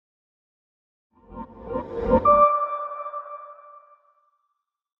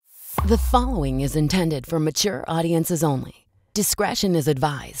The following is intended for mature audiences only. Discretion is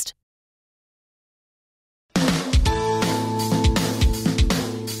advised.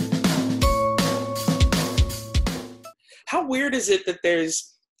 How weird is it that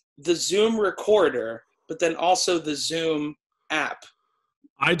there's the Zoom recorder, but then also the Zoom app?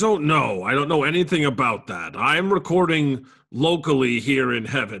 I don't know. I don't know anything about that. I'm recording locally here in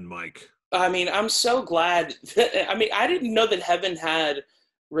heaven, Mike. I mean, I'm so glad. I didn't know that heaven had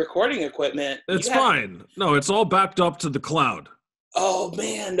recording equipment. It's fine. No, it's all backed up to the cloud. Oh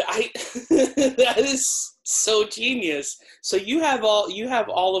man, that is so genius. So you have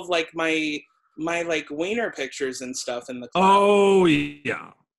all of like my like wiener pictures and stuff in the cloud. Oh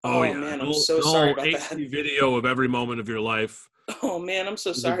yeah. Oh yeah. Man, I'm so sorry about that. Video of every moment of your life. Oh man, I'm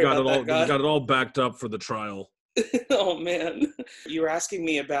so sorry about that, God. We've got it all backed up for the trial. Oh man, you were asking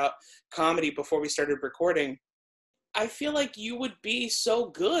me about comedy before we started recording. I feel like you would be so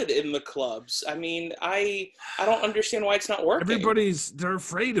good in the clubs. I mean, I don't understand why it's not working. They're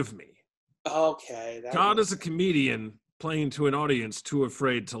afraid of me. Okay. God is a comedian playing to an audience too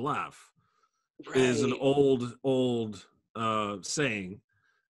afraid to laugh. Right. Is an old saying.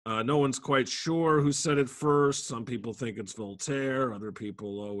 No one's quite sure who said it first. Some people think it's Voltaire. Other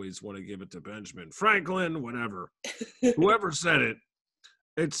people always want to give it to Benjamin Franklin, whatever. Whoever said it,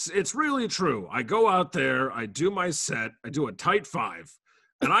 it's really true. I go out there, I do my set, I do a tight 5,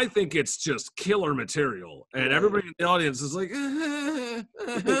 and I think it's just killer material. And everybody in the audience is like,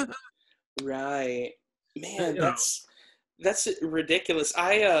 right. Man, that's ridiculous.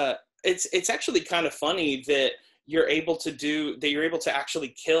 It's actually kind of funny that you're able to actually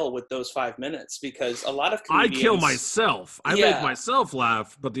kill with those 5 minutes, because a lot of comedians... I kill myself. I make myself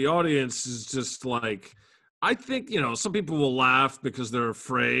laugh, but the audience is just like, I think, some people will laugh because they're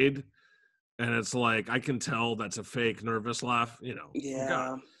afraid, and it's like, I can tell that's a fake nervous laugh,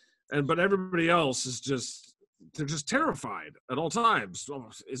 Yeah. But everybody else is they're just terrified at all times.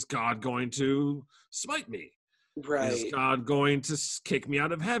 Is God going to smite me? Right. Is God going to kick me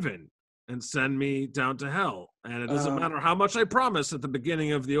out of heaven and send me down to hell? And it doesn't matter how much I promise at the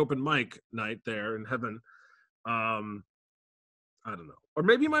beginning of the open mic night there in heaven. I don't know. Or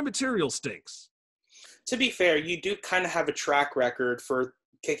maybe my material stinks. To be fair, you do kind of have a track record for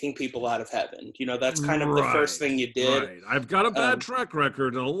kicking people out of heaven. That's kind of the first thing you did. Right. I've got a bad track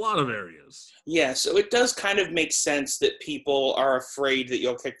record in a lot of areas. Yeah, so it does kind of make sense that people are afraid that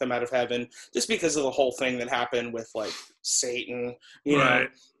you'll kick them out of heaven just because of the whole thing that happened with, like, Satan, know.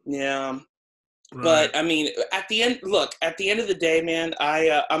 Yeah. Right. But, I mean, at the end of the day, man,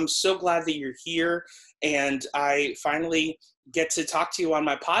 I'm so glad that you're here, and I finally get to talk to you on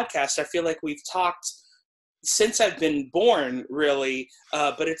my podcast. I feel like we've talked since I've been born, really,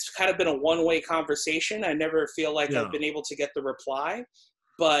 but it's kind of been a one-way conversation. I never feel like I've been able to get the reply,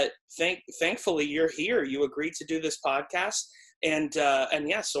 but thankfully you're here. You agreed to do this podcast, and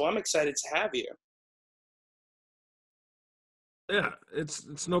so I'm excited to have you. Yeah,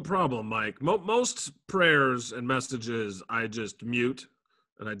 it's no problem, Mike. Most prayers and messages I just mute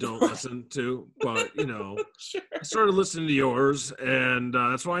and I don't listen to, but Sure. I started listening to yours, and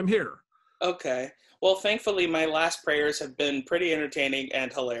that's why I'm here. Okay. Well, thankfully, my last prayers have been pretty entertaining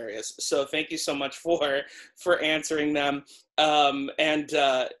and hilarious. So thank you so much for answering them. And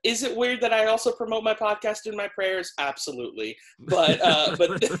is it weird that I also promote my podcast in my prayers? Absolutely. But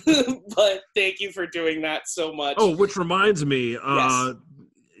but thank you for doing that so much. Oh, which reminds me, yes.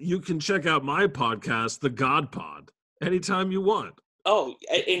 You can check out my podcast, The God Pod, anytime you want. Oh,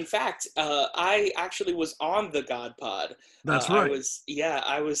 in fact, I actually was on the God Pod. That's right.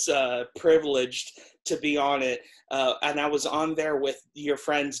 I was privileged to be on it, and I was on there with your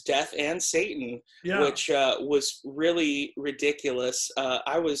friends Death and Satan, which was really ridiculous.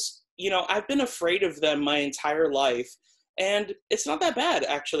 I've been afraid of them my entire life, and it's not that bad,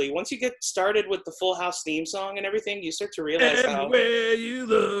 actually. Once you get started with the Full House theme song and everything, you start to realize everywhere you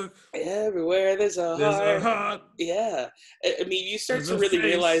look, everywhere there's a heart. Yeah. I mean, you start to really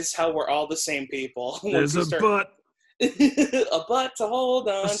realize how we're all the same people. There's a butt. A butt to hold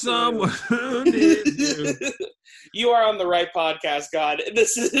on someone who needs you. You are on the right podcast, God.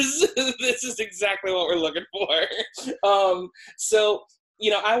 This is exactly what we're looking for. So,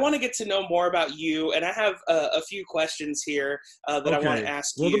 I want to get to know more about you, and I have a few questions here that I want to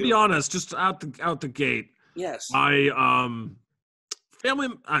ask you. Well, to be honest, just out the gate. Yes.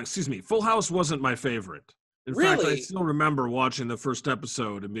 Full House wasn't my favorite. In fact, I still remember watching the first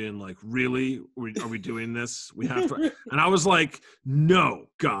episode and being like, really? Are we doing this? We have to. And I was like, no,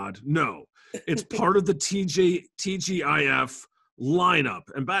 God, no. It's part of the TGIF lineup.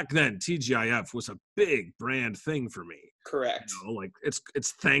 And back then, TGIF was a big brand thing for me. Correct. Like it's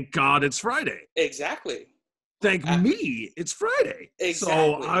thank God it's Friday. Exactly. Thank me it's Friday.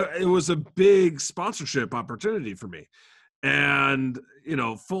 Exactly. So it was a big sponsorship opportunity for me. And,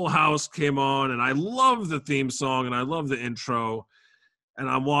 Full House came on, and I love the theme song, and I love the intro. And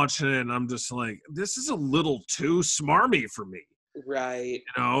I'm watching it, and I'm just like, this is a little too smarmy for me. Right.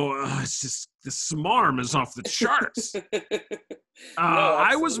 It's just, the smarm is off the charts. No,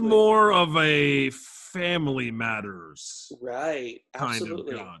 I was more of a Family Matters. Right.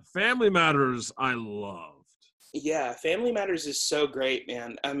 Absolutely. Kind of God. Family Matters, I loved. Yeah, Family Matters is so great,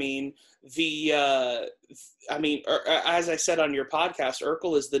 man. I mean, as I said on your podcast,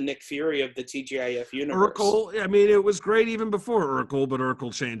 Urkel is the Nick Fury of the TGIF universe. Urkel, it was great even before Urkel, but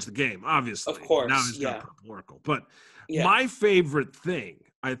Urkel changed the game, obviously. Of course, now he's got purple Urkel. But my favorite thing,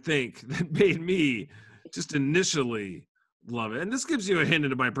 I think, that made me just initially love it, and this gives you a hint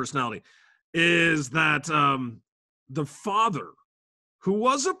into my personality, is that the father, who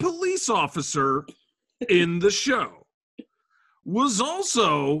was a police officer in the show, was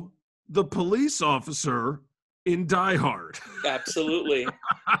also the police officer in Die Hard. Absolutely.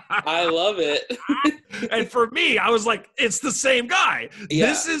 I love it. And for me, I was like, it's the same guy. Yeah.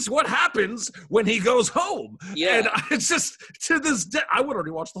 This is what happens when he goes home. Yeah. And it's just, to this day, I would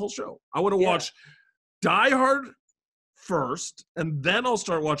already watch the whole show. I would have watched Die Hard first, and then I'll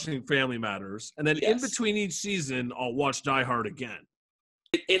start watching Family Matters. And then in between each season, I'll watch Die Hard again.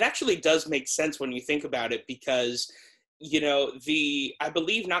 It actually does make sense when you think about it, because, I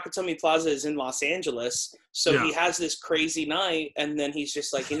believe Nakatomi Plaza is in Los Angeles. So he has this crazy night, and then he's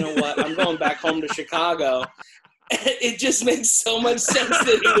just like, you know what? I'm going back home to Chicago. It just makes so much sense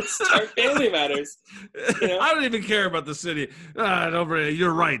that he would start Family Matters. I don't even care about the city.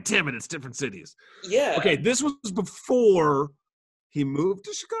 You're right. Damn it, it's different cities. Yeah. Okay, this was before he moved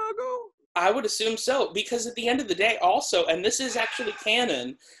to Chicago? I would assume so, because at the end of the day, also, and this is actually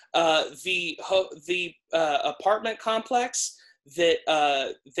canon, the apartment complex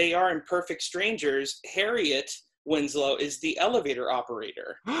that they are in Perfect Strangers, Harriet Winslow is the elevator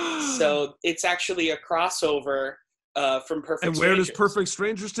operator. So it's actually a crossover from Perfect Strangers. And where does Perfect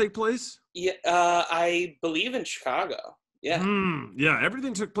Strangers take place? Yeah, I believe in Chicago. Yeah. Yeah,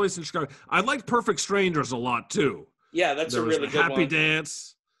 everything took place in Chicago. I liked Perfect Strangers a lot, too. Yeah, that's a really good one. Happy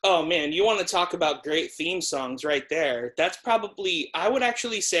Dance. Oh, man, you want to talk about great theme songs right there. That's probably, I would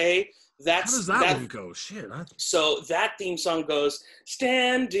actually say, how does that one go? Shit. So that theme song goes,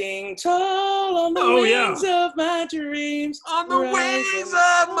 standing tall on the wings of my dreams. On the wings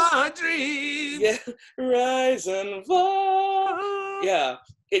of my dreams. Yeah, rise and fall. Yeah.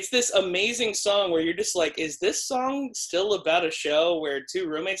 It's this amazing song where you're just like, is this song still about a show where two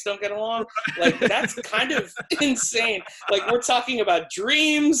roommates don't get along? Like, that's kind of insane. Like, we're talking about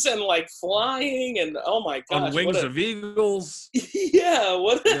dreams and, like, flying and, oh, my gosh. On wings of eagles. Yeah,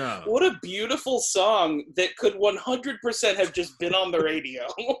 what a beautiful song that could 100% have just been on the radio.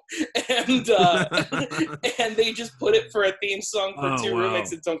 And they just put it for a theme song for two roommates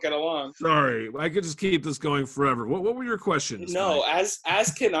that don't get along. Sorry, I could just keep this going forever. What were your questions? No, as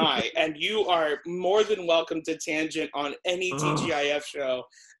can I, and you are more than welcome to tangent on any TGIF show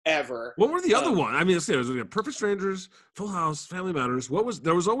ever. What were the other one? I mean, let's see, it was Perfect Strangers, Full House, Family Matters.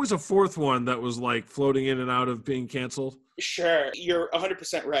 There was always a fourth one that was like floating in and out of being canceled. Sure, you're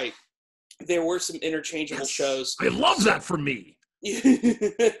 100% right. There were some interchangeable shows. I love that for me.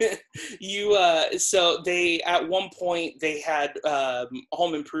 So they, at one point, they had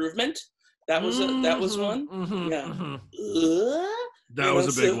Home Improvement. That was one. That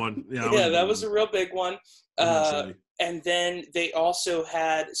was a big one. Yeah, that was a real big one. And then they also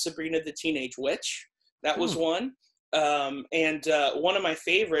had Sabrina the Teenage Witch. That was one. And one of my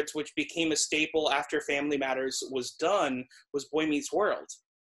favorites, which became a staple after Family Matters was done, was Boy Meets World.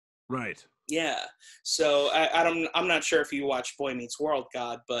 Right. Yeah. So I'm not sure if you watch Boy Meets World,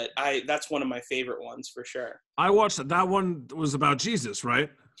 God, but that's one of my favorite ones for sure. I watched that one. Was about Jesus, right?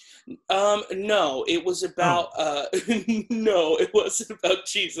 No, it was about no, it wasn't about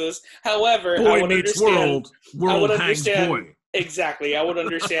Jesus. However, Boy I would Meets understand, World hangs boy. Exactly. I would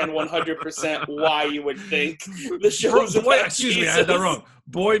understand 100% why you would think the show was about excuse Jesus. me, I had that wrong.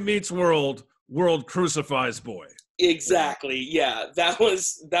 Boy Meets World crucifies boy. Exactly. Yeah. That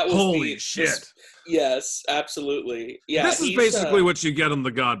was holy shit. Yes, absolutely. Yeah. This is basically what you get on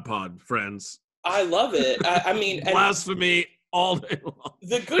the God Pod, friends. I love it. I mean, blasphemy all day long.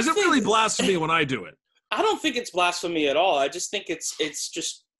 Is it really blasphemy when I do it? I don't think it's blasphemy at all. I just think it's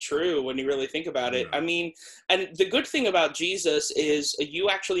just true when you really think about it. I mean, and the good thing about Jesus is you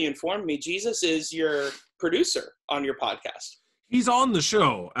actually informed me Jesus is your producer on your podcast. He's on the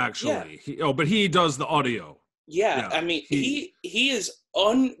show, actually. Yeah. But he does the audio. Yeah, I mean, he is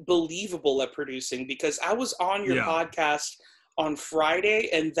unbelievable at producing, because I was on your podcast on Friday,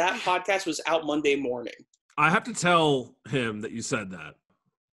 and that podcast was out Monday morning. I have to tell him that you said that.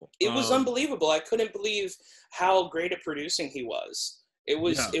 It was unbelievable. I couldn't believe how great at producing he was. It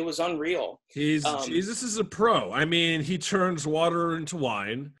was unreal. Jesus is a pro. I mean, he turns water into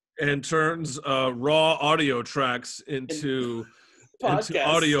wine and turns raw audio tracks into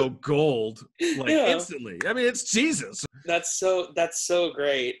audio gold, like instantly. I mean, it's Jesus. That's so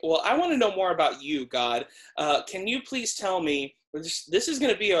great. Well, I want to know more about you, God. Can you please tell me, this is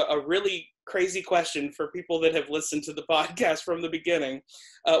going to be a really crazy question for people that have listened to the podcast from the beginning.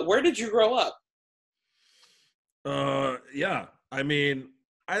 Where did you grow up? Yeah. I mean,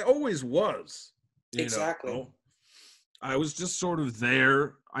 I always was. Exactly. Know? I was just sort of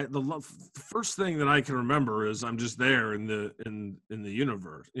there. The first thing that I can remember is I'm just there in the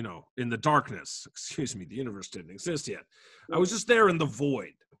universe, in the darkness. Excuse me, the universe didn't exist yet. I was just there in the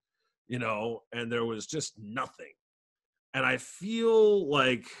void, and there was just nothing. And I feel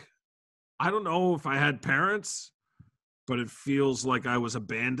like, I don't know if I had parents, but it feels like I was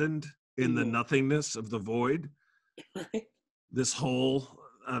abandoned in the nothingness of the void, this hole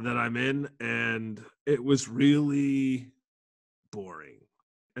that I'm in, and it was really boring.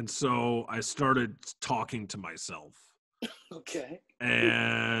 And so I started talking to myself. Okay.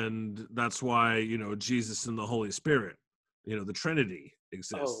 And that's why, Jesus and the Holy Spirit, the Trinity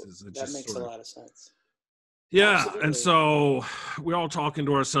exists. That makes a lot of sense. Yeah. Absolutely. And so we're all talking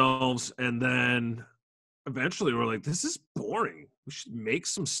to ourselves, and then eventually we're like, this is boring. We should make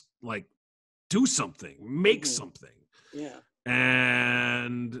do something, make something. Yeah.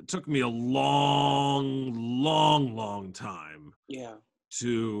 And it took me a long time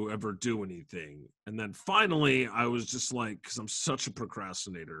to ever do anything. And then finally I was just like, because I'm such a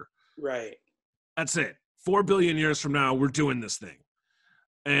procrastinator. Right. That's it. 4 billion years from now, we're doing this thing.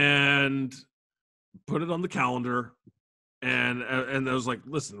 And put it on the calendar. And I was like,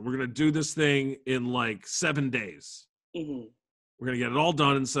 listen, we're going to do this thing in like 7 days. Mm-hmm. We're going to get it all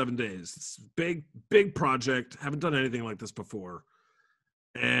done in 7 days. It's a big project. Haven't done anything like this before.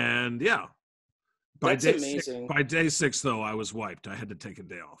 And that's amazing. By day 6, though, I was wiped. I had to take a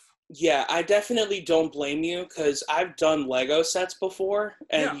day off. Yeah, I definitely don't blame you, because I've done Lego sets before,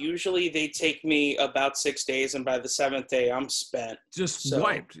 and usually they take me about 6 days, and by the 7th day, I'm spent. Just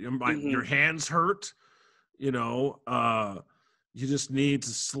wiped. Your hands hurt. You just need to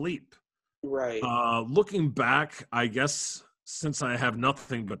sleep. Right. Looking back, I guess, since I have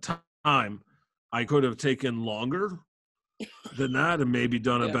nothing but time, I could have taken longer than that and maybe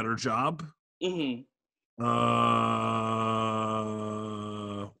done a better job. Mm-hmm.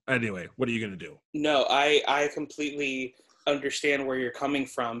 Anyway, what are you going to do? No, I completely understand where you're coming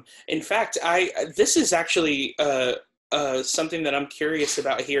from. In fact, this is actually something that I'm curious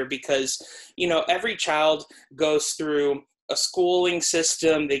about here, because, every child goes through a schooling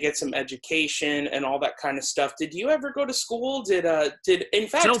system, they get some education and all that kind of stuff. Did you ever go to school? In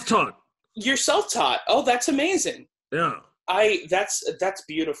fact, self-taught. You're self-taught. Oh, that's amazing. Yeah. That's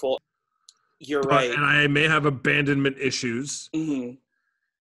beautiful. You're right. And I may have abandonment issues. Mm-hmm.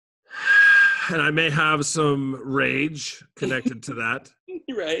 And I may have some rage connected to that.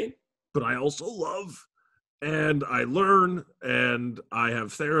 Right. But I also love, and I learn, and I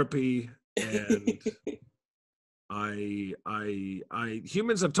have therapy, and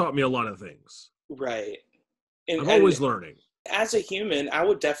humans have taught me a lot of things. Right. I'm always learning. As a human, I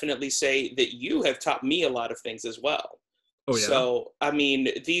would definitely say that you have taught me a lot of things as well. Oh, yeah. So, I mean,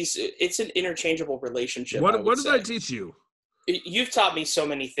 it's an interchangeable relationship. What did I teach you? You've taught me so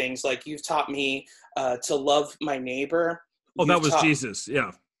many things. Like, you've taught me to love my neighbor. Oh, that was Jesus.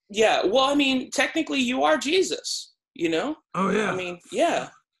 Yeah. Yeah. Well, I mean, technically you are Jesus, Oh, yeah. I mean, yeah,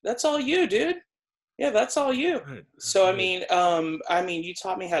 that's all you, dude. Yeah, that's all you. Right. So, I mean, you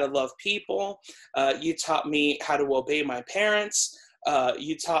taught me how to love people. You taught me how to obey my parents.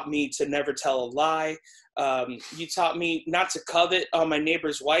 You taught me to never tell a lie. You taught me not to covet on my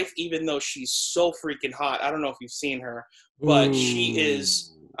neighbor's wife, even though she's so freaking hot. I don't know if you've seen her, but she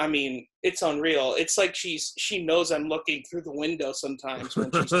is, I mean, it's unreal. It's like she knows I'm looking through the window sometimes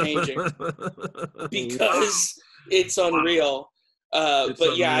when she's changing, because it's unreal. But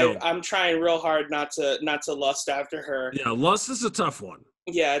unreal. Yeah, I'm trying real hard not to lust after her. Yeah, lust is a tough one.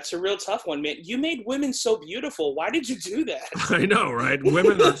 Yeah, it's a real tough one, man. You made women so beautiful. Why did you do that? I know, right?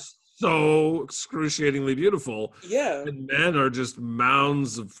 Women are so excruciatingly beautiful. Yeah. And men are just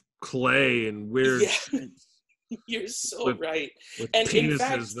mounds of clay and weird. Yeah. You're so right. With and penises in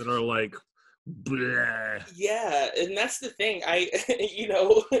fact, that are like Bleh. Yeah, and that's the thing. I,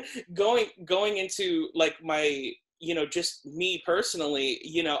 going into like my, just me personally,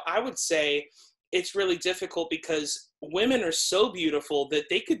 I would say it's really difficult because women are so beautiful that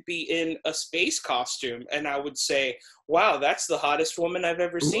they could be in a space costume, and I would say, wow, that's the hottest woman I've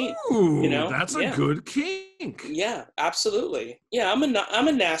ever seen. Ooh, that's a Yeah. good kink. Yeah, absolutely. Yeah, I'm a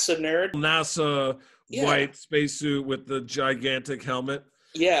NASA nerd. NASA Yeah. white spacesuit with the gigantic helmet.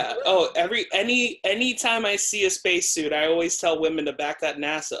 Yeah. Oh, anytime I see a spacesuit, I always tell women to back that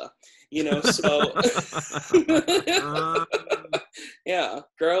NASA. So yeah,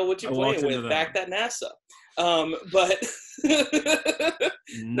 girl, what you I walked playing into with? that Back one. that NASA. But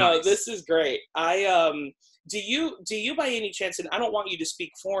no, Nice. this is great. Do you by any chance, and I don't want you to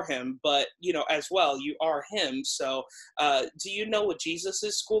speak for him, but as well, you are him. So do you know what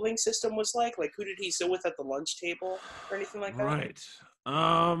Jesus's schooling system was like? Like, who did he sit with at the lunch table or anything like that? Right.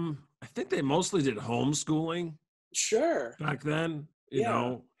 I think they mostly did homeschooling Sure. back then.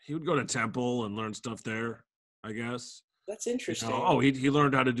 Yeah. He would go to temple and learn stuff there, I guess. That's interesting. He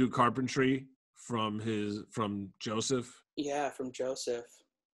learned how to do carpentry from Joseph. Yeah, from Joseph.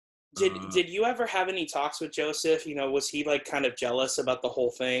 Did you ever have any talks with Joseph? Was he like kind of jealous about the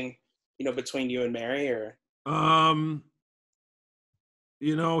whole thing, between you and Mary, or?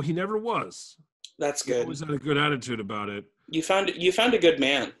 He never was. That's He good. always had a good attitude about it. You found a good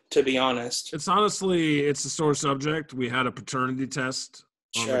man, to be honest. It's a sore subject. We had a paternity test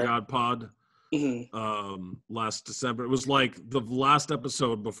on the God Pod last December. It was like the last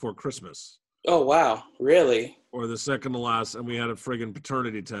episode before Christmas. Oh wow, really? Or the second to last, and we had a friggin'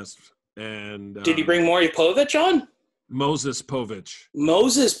 paternity test. And did you bring Maury Povich on? Moses Povich.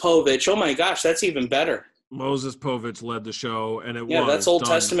 Moses Povich. Oh my gosh, that's even better. Moses Povich led the show, and that's Old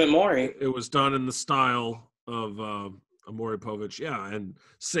Testament Maury. It was done in the style of Maury Povich. Yeah, and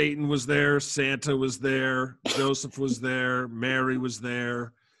Satan was there, Santa was there, Joseph was there, Mary was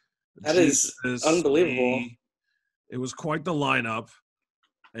there. That is unbelievable. It was quite the lineup.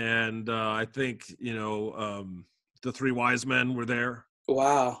 And I think, the three wise men were there.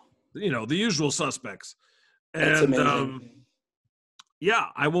 Wow. The usual suspects. That's amazing. Yeah,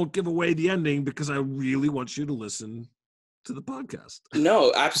 I won't give away the ending because I really want you to listen to the podcast.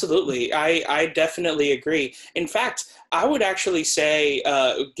 No, absolutely. I definitely agree. In fact, I would actually say,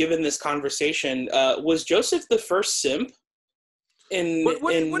 given this conversation, was Joseph the first simp?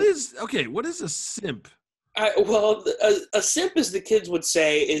 What is a simp? A simp, as the kids would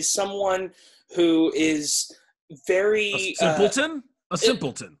say, is someone who is very a simpleton. A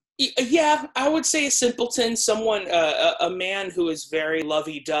simpleton. Yeah, I would say a simpleton, someone, a man who is very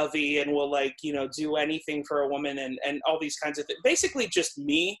lovey-dovey and will do anything for a woman and all these kinds of things. Basically just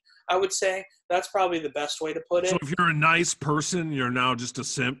me, I would say. That's probably the best way to put it. So if you're a nice person, you're now just a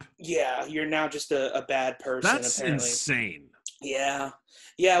simp? Yeah, you're now just a bad person, That's apparently insane. Yeah.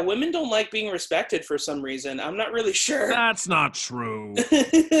 Yeah, women don't like being respected for some reason. I'm not really sure. That's not true.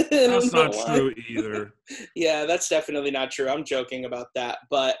 That's not true either. Yeah, that's definitely not true. I'm joking about that.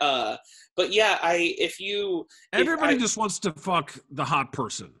 But yeah, everybody just wants to fuck the hot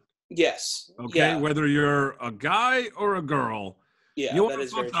person. Yes. Okay, yeah. Whether you're a guy or a girl, yeah, you want to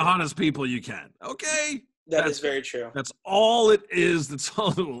fuck the hottest people you can. Okay? That is very true. That's all it is. That's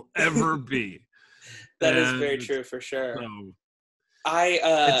all it will ever be. That is very true for sure.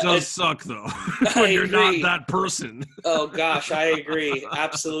 It does suck though when you're not that person. Oh gosh, I agree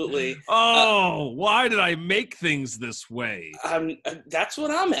absolutely. Why did I make things this way? That's what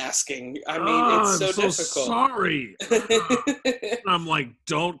I'm asking. I mean, it's so difficult. Sorry. I'm like,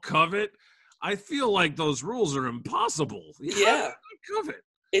 don't covet. I feel like those rules are impossible. Yeah, covet.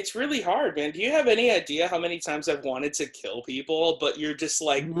 It's really hard, man. Do you have any idea how many times I've wanted to kill people, but you're just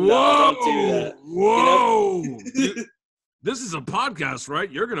like, no, don't do that. Whoa! This is a podcast, right?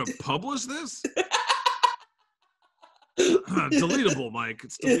 You're going to publish this? Deletable, Mike.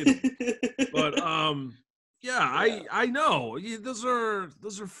 It's deletable. But I know. Those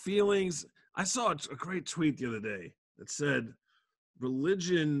are feelings. I saw a great tweet the other day that said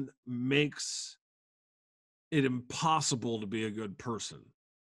religion makes it impossible to be a good person.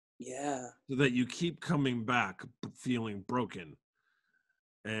 Yeah. So that you keep coming back feeling broken.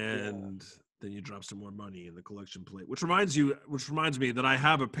 And then you drop some more money in the collection plate, which reminds me that I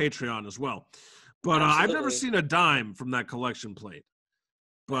have a Patreon as well. But I've never seen a dime from that collection plate.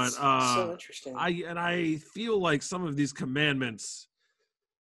 But that's so interesting. I feel like some of these commandments,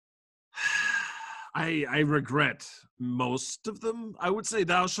 I regret most of them. I would say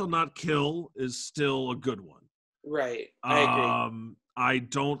 "Thou shalt not kill" is still a good one. Right. I agree. I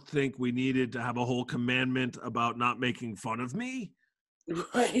don't think we needed to have a whole commandment about not making fun of me.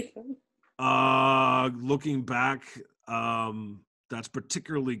 Right. Looking back, that's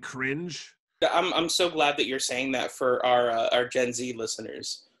particularly cringe. I'm so glad that you're saying that for our Gen Z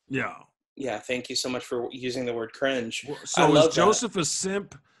listeners. Yeah. Yeah, thank you so much for using the word cringe. So is Joseph a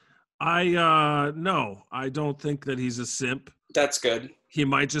simp? No, I don't think that he's a simp. That's good. He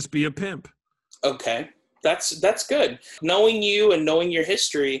might just be a pimp. Okay. That's good. Knowing you and knowing your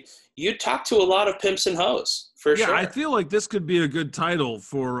history, you talk to a lot of pimps and hoes, for sure. Yeah, I feel like this could be a good title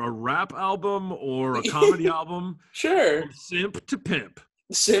for a rap album or a comedy album. Sure. From simp to pimp.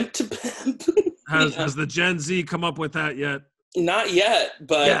 Simp to pimp. Has the Gen Z come up with that yet? Not yet,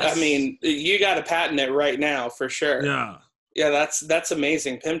 but yes. I mean, you got to patent it right now for sure. Yeah. Yeah, that's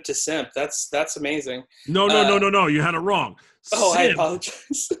amazing. Pimp to simp. That's amazing. No. You had it wrong. Oh, I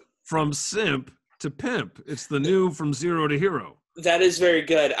apologize. From simp to pimp. It's the new from zero to hero. That is very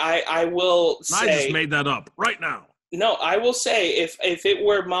good. I will say. I just made that up right now. No, I will say if it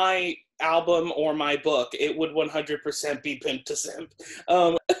were my album or my book, it would 100% be Pimp to Simp.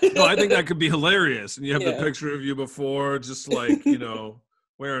 No, I think that could be hilarious. And you have the picture of you before, just like,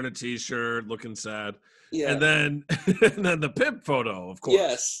 wearing a t-shirt, looking sad. Yeah. And then the pimp photo, of course.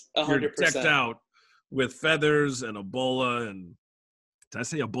 Yes, 100%. You're decked out with feathers and Ebola and did I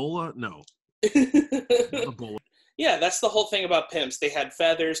say Ebola? No. Ebola. Yeah, that's the whole thing about pimps. They had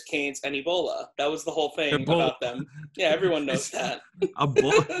feathers, canes, and Ebola. That was the whole thing about them. Yeah, everyone knows that.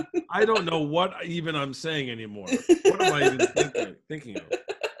 Ebola? I don't know what even I'm saying anymore. What am I even thinking of?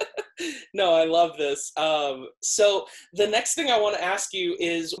 No, I love this. So the next thing I want to ask you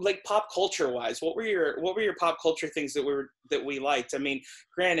is, like, pop culture wise, what were your pop culture things that we liked? I mean,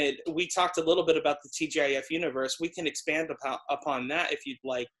 granted, we talked a little bit about the TGIF universe. We can expand upon that if you'd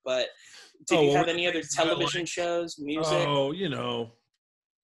like, but did you have any other television shows, music? Oh,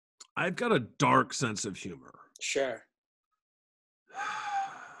 I've got a dark sense of humor. Sure.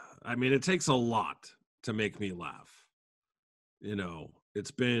 I mean, it takes a lot to make me laugh.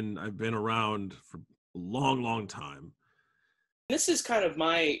 I've been around for a long, long time. This is kind of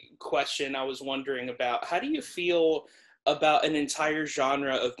my question I was wondering about. How do you feel about an entire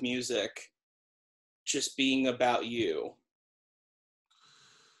genre of music just being about you?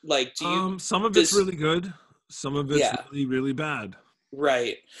 Like, do you... some of it's really good. Some of it's really, really bad.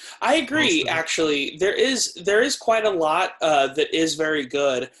 Right. I agree, actually. There is quite a lot that is very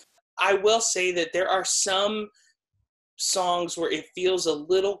good. I will say that there are some songs where it feels a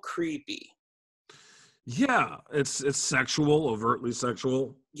little creepy. Yeah, it's sexual, overtly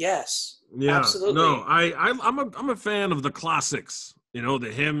sexual. Yes. Yeah. Absolutely. No, I'm a fan of the classics.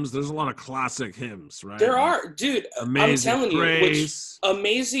 The hymns. There's a lot of classic hymns, right? There are, dude. Amazing I'm telling Grace. you,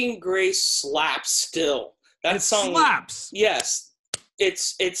 Amazing Grace slaps still. That song slaps. Yes, it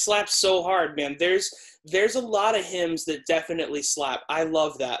slaps so hard, man. There's a lot of hymns that definitely slap. I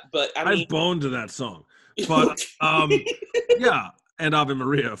love that, but I've boned to that song. But yeah, and Ave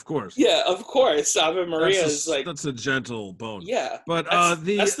Maria, of course. Yeah, of course. Ave Maria is like that's a gentle bone. Yeah, but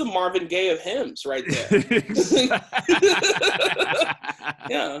that's the Marvin Gaye of hymns, right there.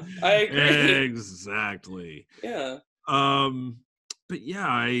 Yeah, I agree. Exactly. Yeah. But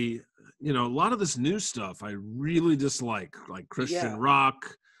yeah, a lot of this new stuff I really dislike, like Christian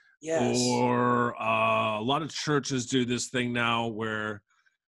rock. Yes. Or a lot of churches do this thing now where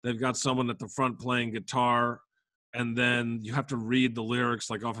they've got someone at the front playing guitar, and then you have to read the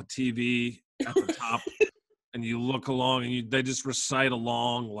lyrics like off a TV at the top, and you look along and they just recite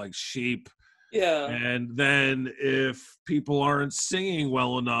along like sheep. Yeah. And then if people aren't singing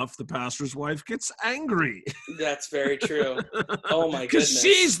well enough, the pastor's wife gets angry. That's very true. Oh my goodness. Because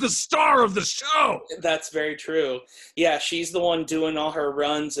she's the star of the show. That's very true. Yeah, she's the one doing all her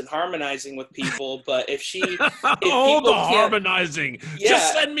runs and harmonizing with people. But if harmonizing. Yeah.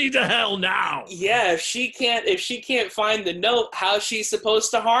 Just send me to hell now. Yeah, if she can't find the note, how's she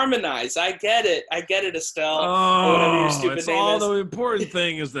supposed to harmonize? I get it, Estelle. Or whatever your stupid name is. The important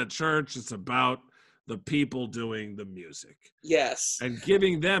thing is that church is about the people doing the music. Yes. And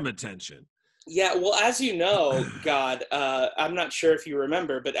giving them attention. Yeah, well, as you know, God, I'm not sure if you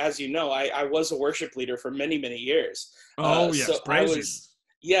remember, but as you know, I was a worship leader for many, many years. Yes,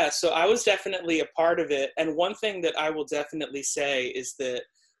 so so I was definitely a part of it. And one thing that I will definitely say is that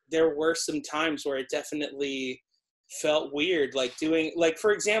there were some times where it definitely felt weird, like doing, like,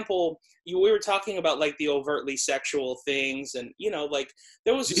 for example, we were talking about like the overtly sexual things, and like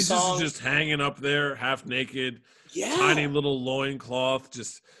there was Jesus a song is just hanging up there half naked, yeah, tiny little loincloth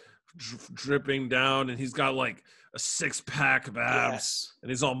just dripping down, and he's got like a 6-pack of abs, and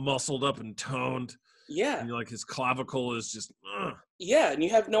he's all muscled up and toned. Yeah, and like his clavicle is just yeah, and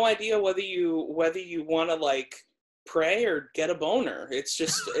you have no idea whether you want to like pray or get a boner.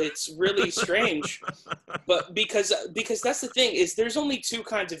 It's really strange. But because that's the thing, is there's only two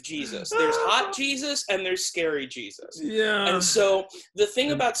kinds of Jesus. There's hot Jesus and there's scary Jesus. Yeah. And so the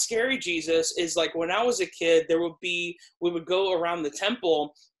thing about scary Jesus is, like, when I was a kid, we would go around the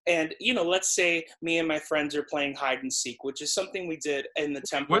temple, and, you know, let's say me and my friends are playing hide and seek, which is something we did in the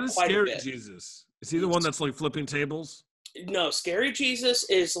temple What is quite scary a bit. Jesus? Is he the one that's like flipping tables? No, scary Jesus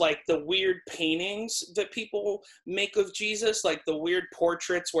is like the weird paintings that people make of Jesus, like the weird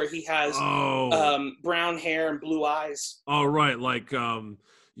portraits where he has brown hair and blue eyes. Oh, right, like Ewan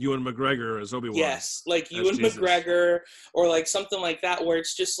McGregor as Obi-Wan. Yes, like Ewan McGregor, or like something like that, where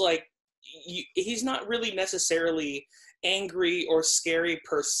it's just like he's not really necessarily angry or scary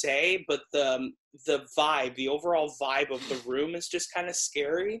per se, but the vibe, the overall vibe of the room is just kind of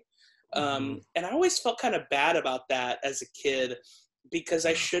scary. And I always felt kind of bad about that as a kid, because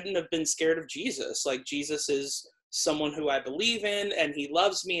I shouldn't have been scared of Jesus. Like, Jesus is someone who I believe in and he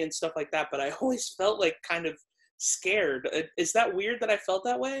loves me and stuff like that, but I always felt like kind of scared. Is that weird that I felt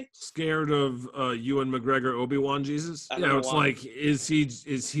that way? Scared of Ewan McGregor Obi-Wan Jesus? Yeah, it's why. Like, is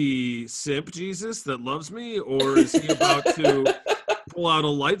he simp Jesus that loves me, or is he about to pull out a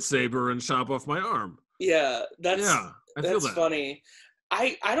lightsaber and chop off my arm? Yeah, that's funny.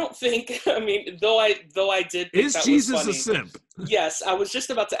 I don't think, I mean, though I did think that Jesus was funny. a simp? Yes, I was just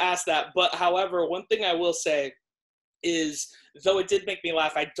about to ask that. But however, one thing I will say is, though it did make me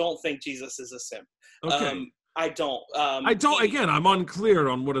laugh, I don't think Jesus is a simp. Okay. I don't. Again, I'm unclear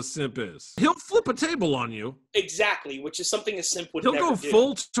on what a simp is. He'll flip a table on you. Exactly, which is something a simp would never do. He'll go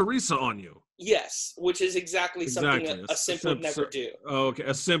full Teresa on you. Yes, which is exactly something a simp would never do. Oh, okay,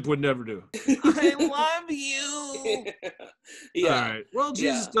 a simp would never do. I love you. Yeah. All right. Well,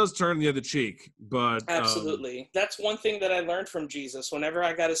 Jesus does turn the other cheek, but absolutely. That's one thing that I learned from Jesus. Whenever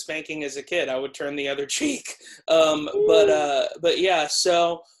I got a spanking as a kid, I would turn the other cheek. But yeah,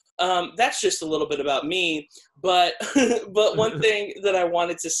 so that's just a little bit about me. But one thing that I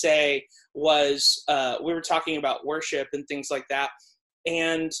wanted to say was, we were talking about worship and things like that,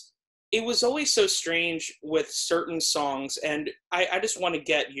 and it was always so strange with certain songs, and I just want to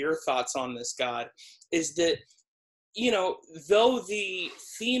get your thoughts on this, God, is that, you know, though the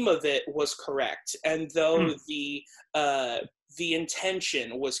theme of it was correct, and though the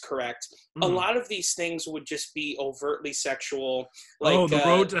intention was correct, a lot of these things would just be overtly sexual. Like, the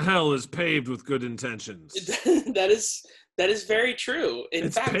road to hell is paved with good intentions. That is very true.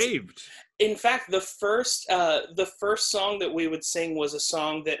 It's paved. In fact, the first song that we would sing was a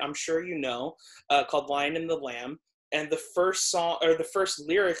song that I'm sure you know, called "Lion and the Lamb," and the first song, or the first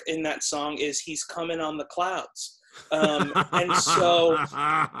lyric in that song, is "He's coming on the clouds." And so,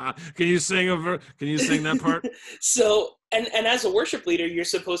 can you sing that part? So, and as a worship leader, you're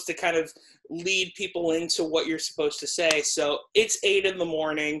supposed to kind of lead people into what you're supposed to say. So it's 8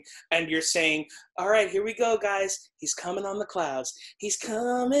 a.m. and you're saying, all right, here we go, guys. He's coming on the clouds. He's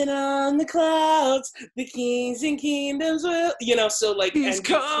coming on the clouds. The kings and kingdoms will, you know, so like, he's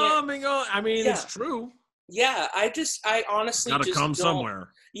coming on. I mean, it's true. Yeah, I honestly gotta just come don't. Somewhere.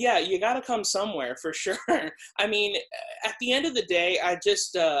 Yeah, you gotta come somewhere for sure. I mean, at the end of the day, I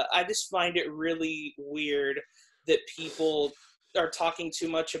just find it really weird that people are talking too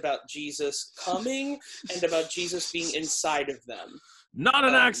much about Jesus coming and about Jesus being inside of them. Not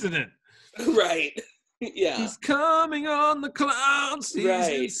an accident. Right. Yeah. He's coming on the clouds. He's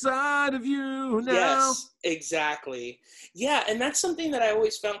inside of you now. Yes, exactly. Yeah, and that's something that I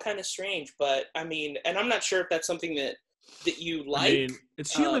always found kind of strange. But I mean, and I'm not sure if that's something that you like. I mean,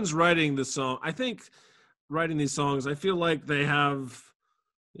 it's humans writing the song. I think writing these songs, I feel like they have,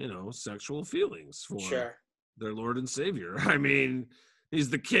 you know, sexual feelings for their Lord and Savior. I mean, he's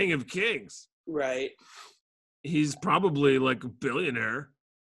the King of Kings. Right. He's probably like a billionaire.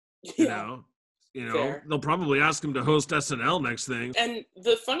 You know, Fair. They'll probably ask him to host SNL next thing. And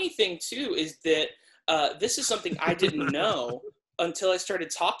the funny thing too is that this is something I didn't know until I started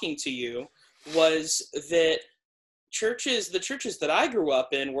talking to you, was that the churches that I grew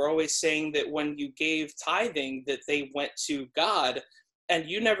up in were always saying that when you gave tithing, that they went to God, and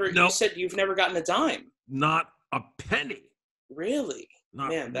you said you've never gotten a dime. Not a penny. Really?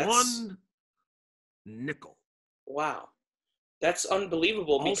 Not one nickel. Wow. That's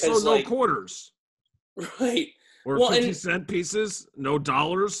unbelievable. Also, because no quarters. Right. Or 50-cent pieces, no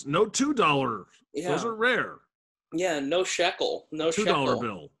dollars, no $2. Yeah. Those are rare. Yeah, no shekel. No $2 shekel.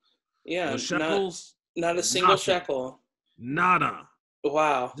 bill. Yeah. No shekels. Not a single nothing. shekel. Nada.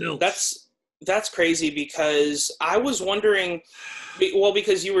 Wow. Zilch. That's crazy, because I was wondering, well,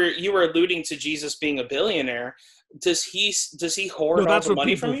 because you were alluding to Jesus being a billionaire. Does he hoard all the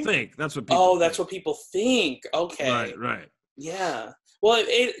money from you? That's what people think. That's what people think. Okay. Right. Yeah. Well,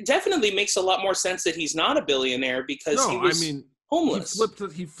 it definitely makes a lot more sense that he's not a billionaire, because he was homeless.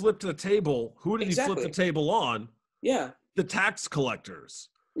 He flipped the table. Who did he flip the table on? Yeah. The tax collectors.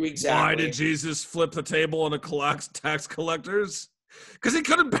 Exactly. Why did Jesus flip the table on the tax collectors? Because he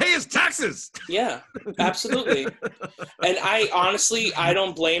couldn't pay his taxes. Yeah, absolutely. And I honestly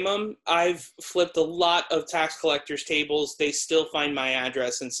don't blame him. I've flipped a lot of tax collectors' tables. They still find my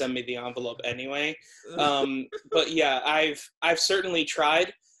address and send me the envelope anyway. But yeah, I've certainly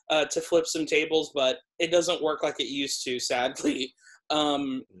tried to flip some tables, but it doesn't work like it used to, sadly.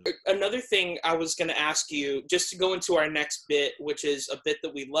 Another thing I was going to ask you, just to go into our next bit, which is a bit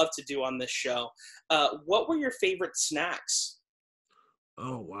that we love to do on this show. What were your favorite snacks?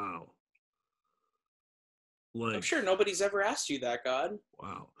 Oh, wow. I'm sure nobody's ever asked you that, God.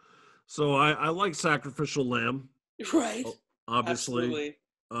 Wow. So I like sacrificial lamb. Right. Obviously.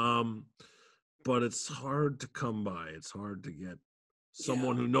 Absolutely. But it's hard to come by. It's hard to get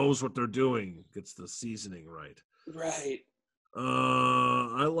someone who knows what they're doing, gets the seasoning right. Right.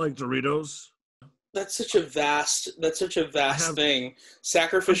 I like Doritos. That's such a vast thing.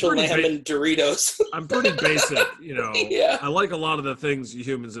 Sacrificial lamb and Doritos. I'm pretty basic, Yeah. I like a lot of the things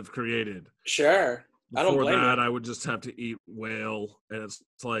humans have created. Sure. I don't blame that, you. I would just have to eat whale, and it's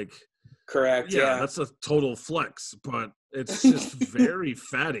like... Correct, yeah. That's a total flex, but it's just very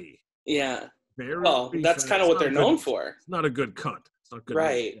fatty. Yeah. That's kind of what they're known for. It's not a good cut. It's not good.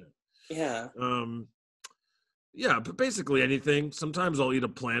 Right. Yeah. Yeah, but basically anything. Sometimes I'll eat a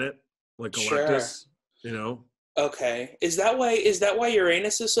planet. Like Galactus, Okay. Is that why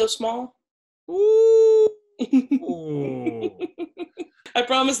Uranus is so small? Ooh. I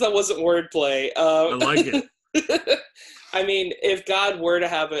promise that wasn't wordplay. I like it. I mean, if God were to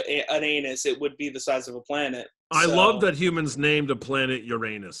have an anus, it would be the size of a planet. I love that humans named a planet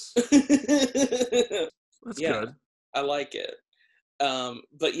Uranus. That's good. I like it.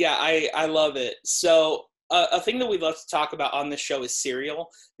 But yeah, I love it. So a thing that we love to talk about on this show is cereal,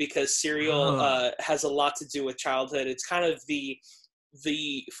 because cereal has a lot to do with childhood. It's kind of the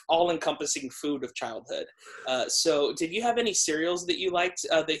all-encompassing food of childhood. So did you have any cereals that you liked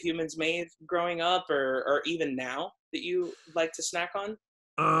that humans made growing up, or even now, that you like to snack on?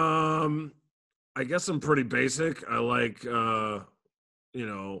 I guess I'm pretty basic. I like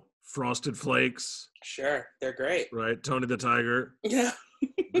Frosted Flakes. Sure, they're great. Right, Tony the Tiger. Yeah.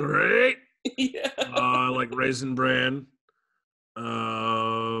 Great. Yeah. I like Raisin Bran.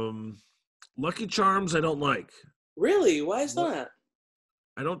 Lucky Charms I don't like. Really? Why is that?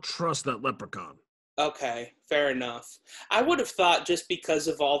 I don't trust that leprechaun. Okay, fair enough. I would have thought just because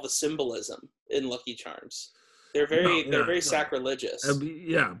of all the symbolism in Lucky Charms. They're very sacrilegious. But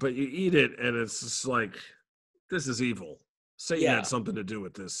you eat it and it's just like, this is evil. Satan had something to do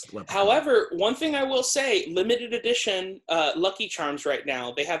with this leprechaun. However, one thing I will say, limited edition Lucky Charms right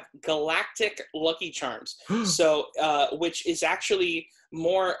now, they have Galactic Lucky Charms. So, which is actually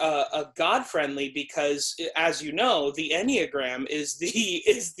more God-friendly, because, as you know, the Enneagram is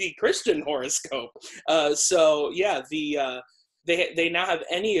the Christian horoscope. So yeah, they now have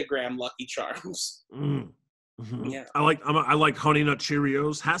Enneagram Lucky Charms. Mm-hmm. Yeah, I like Honey Nut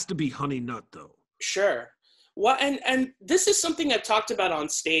Cheerios. Has to be Honey Nut though. Sure. Well, and this is something I've talked about on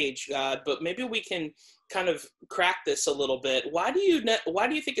stage, but maybe we can kind of crack this a little bit. Why do you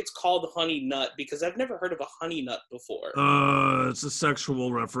think it's called Honey Nut? Because I've never heard of a honey nut before. It's a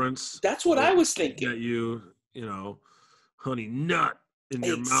sexual reference. That's what I was thinking. That you honey nut in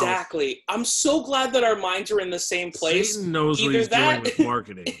your mouth. Exactly. I'm so glad that our minds are in the same place. Satan knows what he's doing with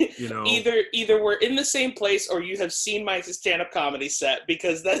marketing. Either we're in the same place, or you have seen my stand-up comedy set,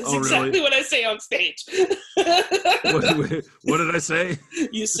 because that's exactly what I say on stage. What did I say?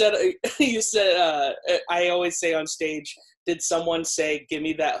 You said I always say on stage, did someone say, give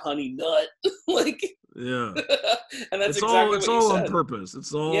me that honey nut? Yeah. And that's it's exactly it's what all you said. On purpose.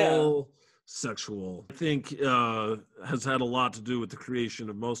 It's all sexual. I think has had a lot to do with the creation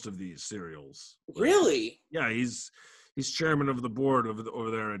of most of these cereals. Really? Yeah, he's chairman of the board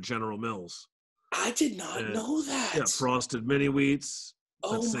over there at General Mills. I did not know that. Yeah, Frosted Mini Wheats.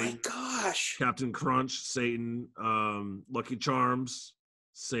 Oh my gosh. Captain Crunch, Satan. Lucky Charms,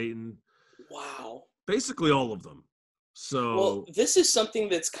 Satan. Wow. Basically all of them. So well, this is something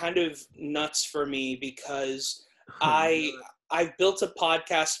that's kind of nuts for me, because I've built a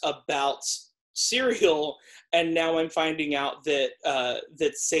podcast about cereal, and now I'm finding out that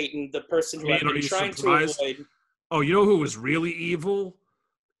that Satan, the person who I've been trying to avoid. Oh, you know who was really evil?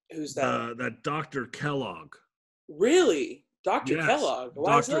 Who's that? That Dr. Kellogg. Really? Dr. Yes. Kellogg?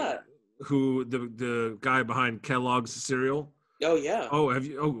 Why is that? Who the guy behind Kellogg's cereal? Oh, yeah. Oh,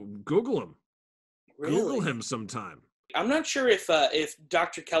 Google him. Really? Google him sometime. I'm not sure if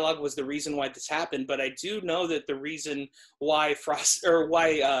Dr. Kellogg was the reason why this happened, but I do know that the reason why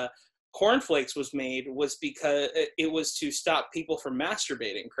cornflakes was made was because it was to stop people from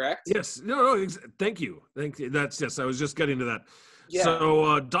masturbating, correct? Yes. No, thank you. Yes, I was just getting to that. Yeah.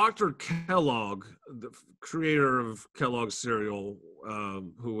 So Dr. Kellogg, the creator of Kellogg's cereal,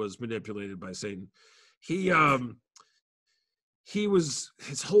 who was manipulated by Satan, his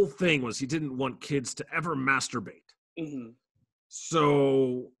whole thing was he didn't want kids to ever masturbate. Mm-hmm.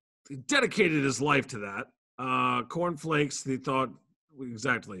 So he dedicated his life to that. Cornflakes, he thought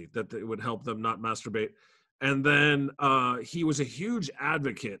exactly that it would help them not masturbate. And then he was a huge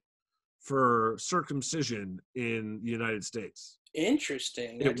advocate for circumcision in the United States.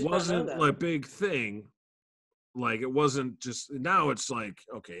 Interesting. It wasn't a big thing. Like, it wasn't just, now it's like,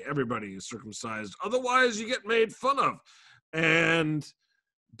 okay, everybody is circumcised, otherwise you get made fun of. And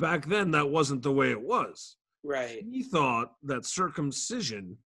back then that wasn't the way it was. Right. He thought that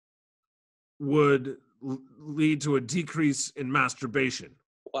circumcision would lead to a decrease in masturbation.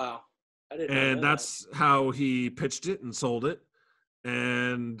 Wow. I didn't know. And that. That's how he pitched it and sold it.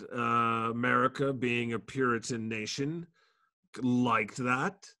 And America, being a Puritan nation, liked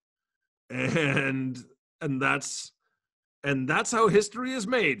that. And that's how history is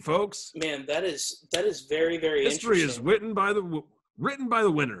made, folks. Man, that is very, very history interesting. Is written by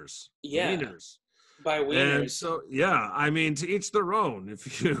the winners. Yeah. Wieners. By wieners. And so, yeah, I mean, to each their own.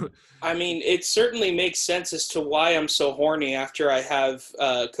 I mean, it certainly makes sense as to why I'm so horny after I have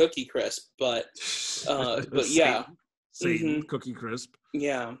Cookie Crisp, but yeah. Satan, Cookie Crisp.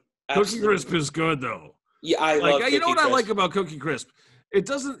 Yeah. Absolutely. Cookie Crisp is good, though. Yeah, I love Cookie You know what Crisp. I like about Cookie Crisp? It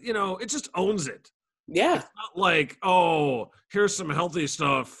doesn't, it just owns it. Yeah. It's not like, oh, here's some healthy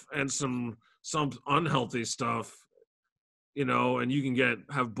stuff and some unhealthy stuff, and you can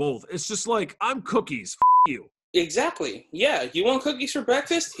have both. It's just like, I'm cookies, you. Exactly. Yeah. You want cookies for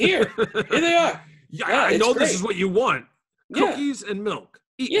breakfast? Here they are. Yeah, I know great. This is what you want. Cookies and milk.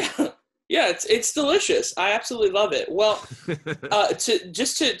 Eat. Yeah. Yeah, it's delicious. I absolutely love it. Well,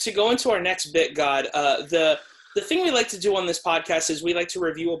 to go into our next bit, God, the thing we like to do on this podcast is we like to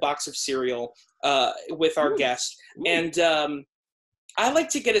review a box of cereal with our guest. And I like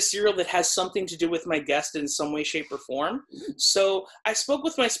to get a cereal that has something to do with my guest in some way, shape, or form. So I spoke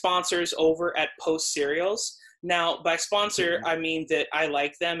with my sponsors over at Post Cereals. Now, by sponsor, I mean that I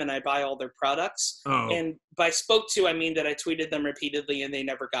like them and I buy all their products. Oh. And by spoke to, I mean that I tweeted them repeatedly and they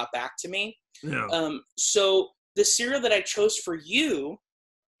never got back to me. Yeah. So the cereal that I chose for you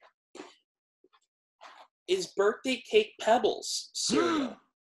is Birthday Cake Pebbles cereal.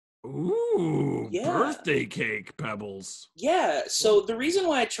 Ooh, yeah. Birthday Cake Pebbles. Yeah, so the reason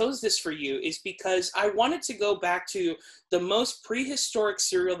why I chose this for you is because I wanted to go back to the most prehistoric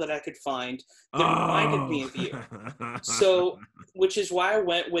cereal that I could find that reminded me of you. So, which is why I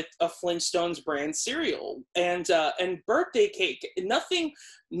went with a Flintstones brand cereal. And Birthday Cake,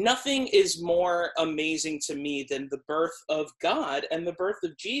 nothing is more amazing to me than the birth of God and the birth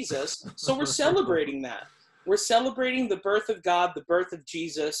of Jesus. So we're celebrating that. We're celebrating the birth of God, the birth of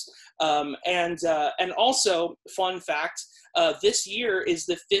Jesus, and also, fun fact, this year is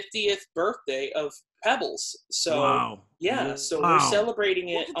the 50th birthday of Pebbles. So, wow. Yeah, so we're celebrating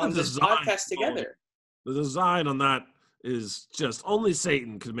it on this podcast together. The design on that is just, only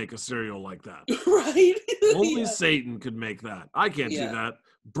Satan could make a cereal like that. Right? Only Satan could make that. I can't do that.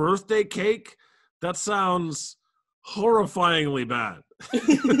 Birthday cake? That sounds horrifyingly bad.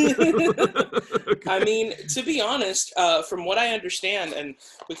 I mean, to be honest, from what I understand, and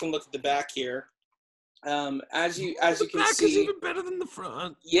we can look at the back here, as you can see, the back is even better than the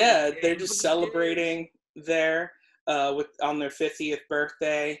front. Yeah, they're just celebrating there on their 50th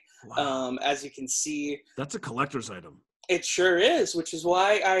birthday. Wow. As you can see, that's a collector's item. It sure is, which is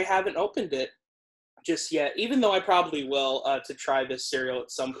why I haven't opened it just yet, even though I probably will to try this cereal at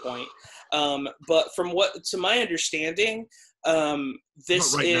some point. But to my understanding,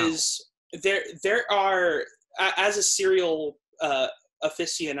 this is there are, as a cereal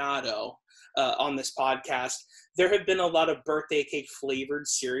aficionado on this podcast, there have been a lot of birthday cake flavored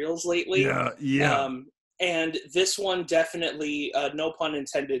cereals lately. Yeah. And this one definitely, no pun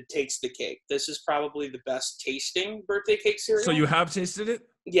intended, takes the cake. This is probably the best tasting birthday cake cereal. So you have tasted it?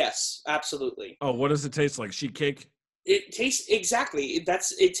 Yes, absolutely. Oh, what does it taste like? Sheet cake? It tastes exactly.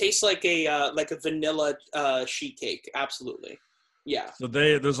 It tastes like a vanilla sheet cake. Absolutely. Yeah. So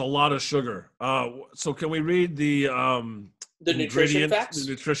there's a lot of sugar. So can we read the The nutrition facts?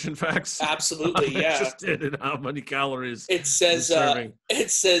 The nutrition facts? Absolutely, yeah. I just did it. How many calories? It says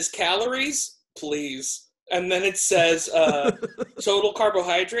calories, please. And then it says total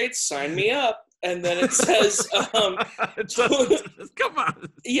carbohydrates, sign me up. And then it says come on.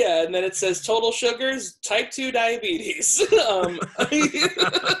 Yeah, and then it says total sugars, type 2 diabetes. But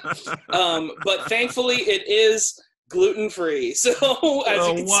thankfully it is gluten-free. So as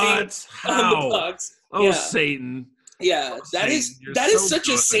you can see on the box. Oh, yeah. Satan. Yeah, that is such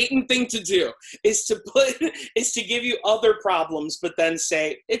a Satan thing to do, is to give you other problems, but then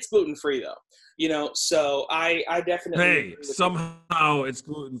say it's gluten-free though. You know, so I definitely Hey, somehow it's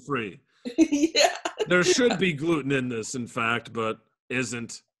gluten-free. Yeah. There should be gluten in this, in fact, but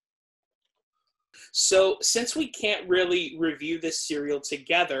isn't. So since we can't really review this cereal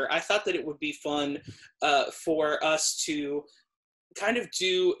together, I thought that it would be fun for us to kind of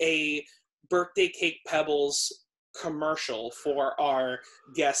do a birthday cake Pebbles commercial for our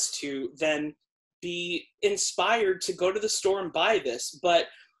guests to then be inspired to go to the store and buy this. But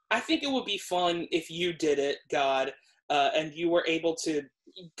I think it would be fun if you did it, God, and you were able to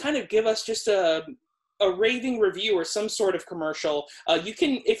kind of give us just a raving review or some sort of commercial. You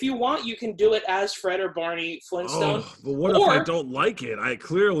can, if you want, you can do it as Fred or Barney Flintstone. Oh, but what if I don't like it? I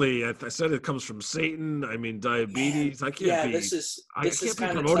said it comes from Satan. I mean, diabetes. I can't be. I can't be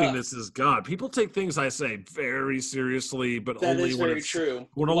promoting this as God. People take things I say very seriously, but that only is when very it's true.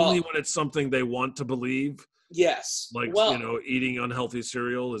 Only when it's something they want to believe. Yes. Like, eating unhealthy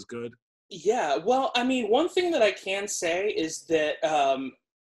cereal is good. Yeah. Well, I mean, one thing that I can say is that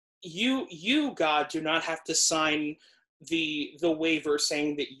you, God, do not have to sign the waiver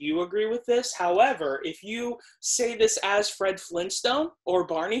saying that you agree with this. However, if you say this as Fred Flintstone or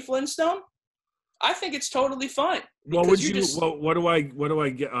Barney Flintstone, I think it's totally fine. Well, what do I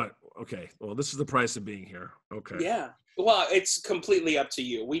get? Okay. Well, this is the price of being here. Okay. Yeah. Well, it's completely up to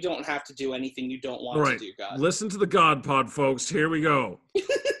you. We don't have to do anything you don't want to do, God. Listen to the God Pod, folks. Here we go.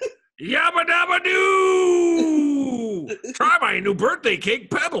 Yabba dabba doo! Try my new birthday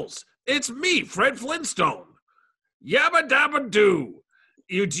cake Pebbles. It's me, Fred Flintstone. Yabba dabba doo.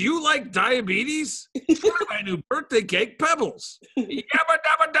 Do you like diabetes? Try my new birthday cake Pebbles. Yabba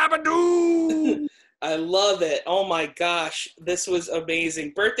dabba dabba doo! I love it. Oh my gosh. This was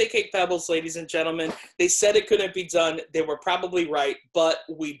amazing. Birthday cake Pebbles, ladies and gentlemen. They said it couldn't be done. They were probably right, but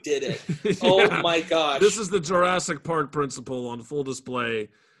we did it. Yeah. Oh my gosh. This is the Jurassic Park principle on full display.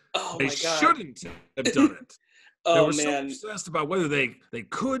 Oh my God. They shouldn't have done it. They were so obsessed about whether they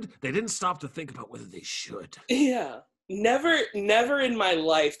could. They didn't stop to think about whether they should. Yeah. Never in my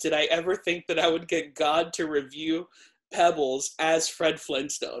life did I ever think that I would get God to review Pebbles as Fred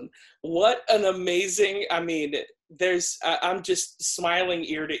Flintstone. What an amazing, I mean, I'm just smiling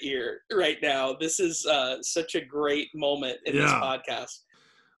ear to ear right now. This is such a great moment in this podcast.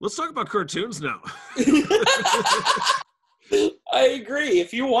 Let's talk about cartoons now. I agree.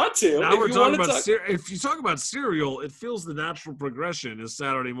 If you want to. Now we're talking about if you talk about cereal, it feels the natural progression is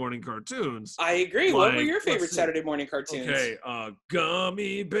Saturday morning cartoons. I agree. What were your favorite Saturday morning cartoons? Okay,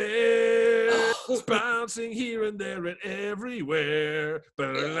 Gummy Bears bouncing here and there and everywhere.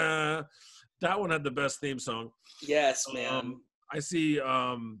 Yeah. That one had the best theme song. Yes, man. I see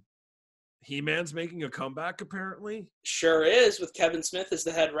He-Man's making a comeback apparently. Sure is, with Kevin Smith as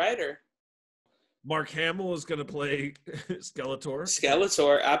the head writer. Mark Hamill is going to play Skeletor.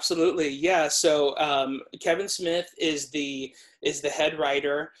 Skeletor, absolutely, yeah. So Kevin Smith is the head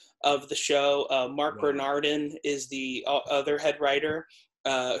writer of the show. Mark Bernardin is the other head writer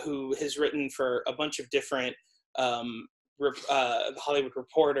who has written for a bunch of different Hollywood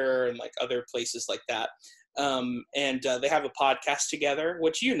Reporter and like other places like that. And they have a podcast together,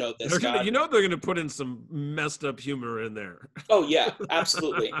 which you know this guy. You know they're going to put in some messed up humor in there. Oh yeah,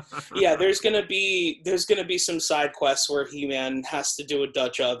 absolutely. Yeah, there's going to be some side quests where He-Man has to do a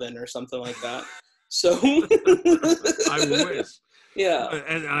Dutch oven or something like that. So I wish. Yeah.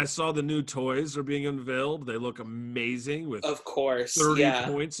 And I saw the new toys are being unveiled. They look amazing with, of course, 30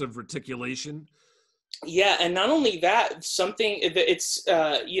 points of reticulation. Yeah, and not only that, it's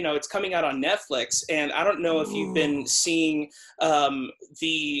it's coming out on Netflix, and I don't know if you've been seeing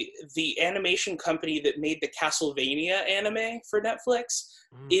the animation company that made the Castlevania anime for Netflix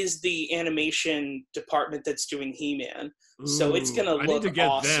is the animation department that's doing He-Man. So it's gonna look awesome. I need to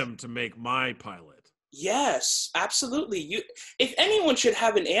get them to make my pilot. Yes, absolutely. If anyone should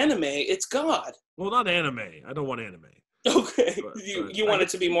have an anime, it's God. Well, not anime. I don't want anime. Okay, but you want it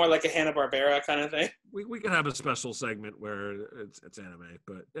to be more like a Hanna-Barbera kind of thing? We can have a special segment where it's anime,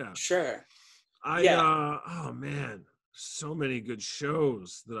 but yeah. Sure. Oh man, so many good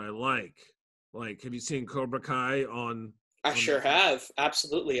shows that I like. Like, have you seen Cobra Kai on I sure have.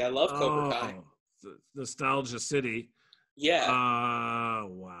 Absolutely. I love Cobra Kai. Nostalgia City. Yeah.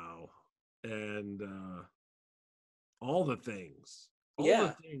 Wow. And all the things. All Yeah.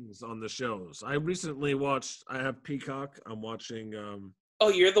 the things on the shows. I recently watched, I have Peacock. I'm watching Oh,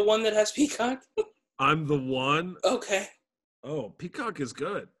 you're the one that has Peacock? I'm the one. Okay. Oh, Peacock is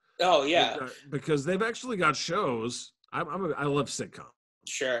good. Oh, yeah. Because they've actually got shows. I love sitcoms.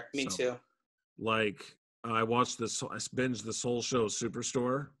 Sure, me too. Like I watched this. I binged the Soul Show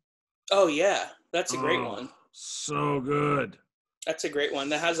Superstore. Oh yeah, that's a great one. So good. That's a great one.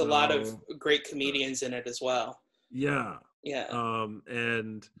 That has a lot of great comedians in it as well. Yeah. Yeah.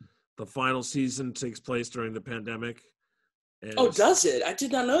 And the final season takes place during the pandemic. And does it? I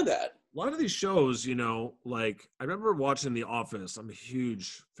did not know that. A lot of these shows, like I remember watching The Office. I'm a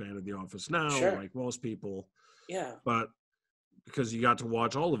huge fan of The Office now, like most people. Yeah. But because you got to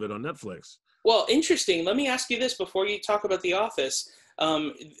watch all of it on Netflix. Well, interesting. Let me ask you this before you talk about The Office.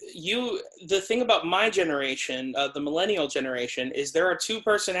 The thing about my generation, the millennial generation, is there are two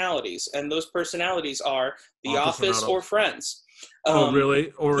personalities, and those personalities are The Office or Friends.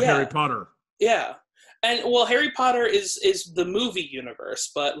 Really? Or Harry Potter? Yeah. And well, Harry Potter is the movie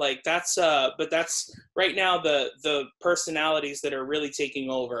universe, but like that's right now the personalities that are really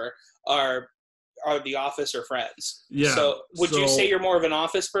taking over are The Office or Friends. Yeah. So would you say you're more of an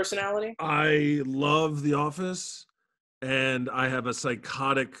Office personality? I love The Office, and I have a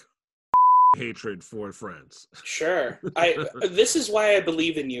psychotic hatred for Friends. Sure. This is why I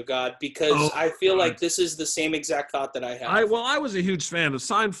believe in you, God, because I feel like this is the same exact thought that I have. I was a huge fan of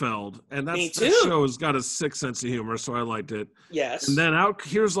Seinfeld, and that show has got a sick sense of humor, so I liked it. Yes. And then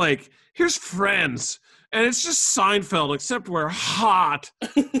here's Friends, and it's just Seinfeld, except we're hot.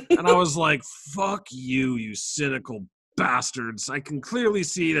 And I was like, fuck you, you cynical bastards. I can clearly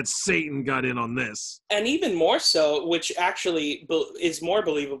see that Satan got in on this. And even more so, which actually is more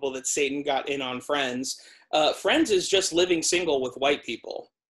believable that Satan got in on Friends. Friends is just living single with white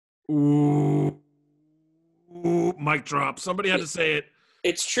people. Ooh, mic drop. Somebody had to say it.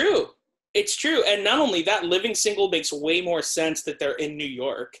 It's true. It's true. And not only that, living single makes way more sense that they're in New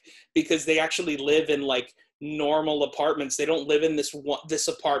York because they actually live in like normal apartments. They don't live in this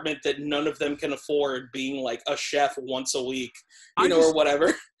apartment that none of them can afford, being like a chef once a week, or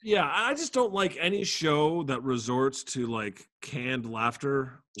whatever. Yeah, I just don't like any show that resorts to like canned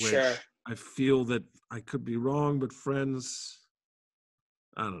laughter, which I feel that I could be wrong, but Friends,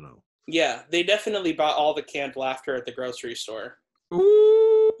 I don't know. Yeah, they definitely bought all the canned laughter at the grocery store.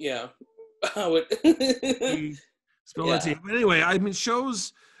 Ooh. Yeah. Spill that tea. But anyway, I mean,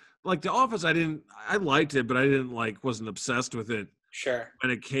 shows like The Office, I liked it, but I wasn't obsessed with it. Sure.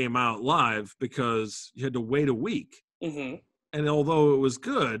 When it came out live because you had to wait a week. Mm-hmm. And although it was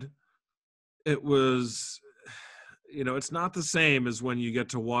good, it was, it's not the same as when you get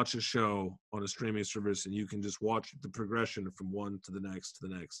to watch a show on a streaming service and you can just watch the progression from one to the next to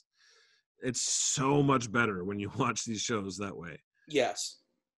the next. It's so much better when you watch these shows that way. Yes.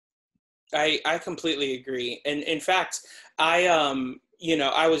 I completely agree. And in fact, I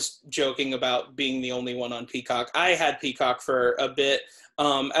was joking about being the only one on Peacock. I had Peacock for a bit,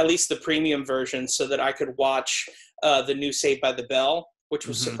 at least the premium version, so that I could watch the new Saved by the Bell, which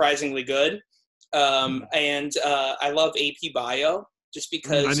was surprisingly good. And I love AP Bio just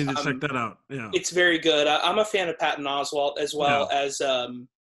because I need to check that out. Yeah, it's very good. I'm a fan of Patton Oswalt as well as oh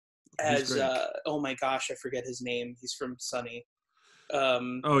my gosh, I forget his name. He's from Sunny.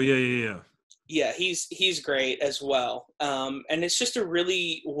 Yeah, he's great as well. And it's just a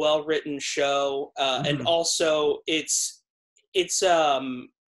really well-written show. And also it's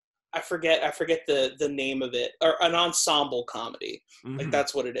I forget the name of it, or an ensemble comedy. Like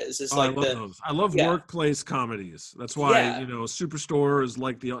that's what it is. It's I love those. I love workplace comedies. That's why, Superstore is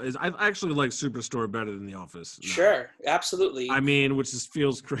like I actually like Superstore better than The Office. No. Sure, absolutely. I mean, which just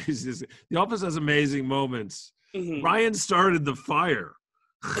feels crazy. The Office has amazing moments. Ryan started the fire.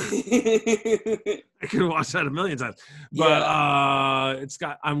 I could watch that a million times, but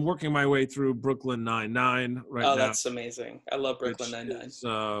I'm working my way through Brooklyn Nine-Nine right now. Oh, that's amazing! I love Brooklyn Nine-Nine. It's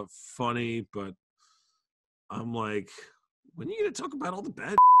funny, but I'm like, when are you gonna talk about all the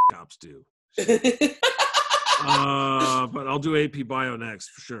bad cops do? But I'll do AP Bio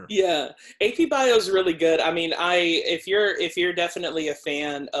next for sure. Yeah, AP Bio is really good. I mean, if you're definitely a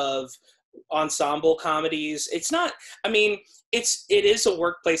fan of ensemble comedies, it's not. I mean, it is a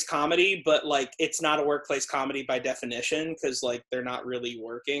workplace comedy, but like it's not a workplace comedy by definition because like they're not really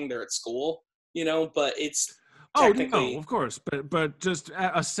working; they're at school, But it's no, of course, but just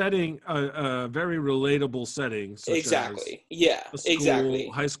a setting, a very relatable setting. Such exactly. As exactly.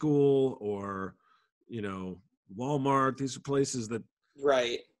 High school, or Walmart. These are places that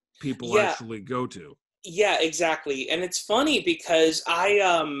right. people Yeah. actually go to. Yeah, exactly. And it's funny because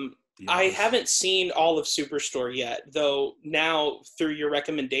I haven't seen all of Superstore yet, though now through your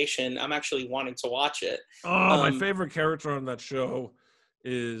recommendation, I'm actually wanting to watch it. Oh, my favorite character on that show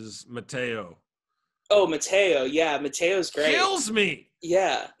is Mateo. Oh, Mateo. Yeah, Mateo's great. Kills me.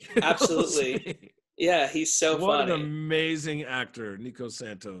 Yeah, Kills absolutely. me. Yeah, he's so what funny. What an amazing actor, Nico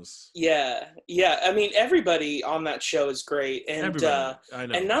Santos. Yeah. I mean, everybody on that show is great, and I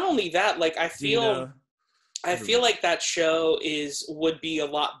know. And not only that, like I feel like that show would be a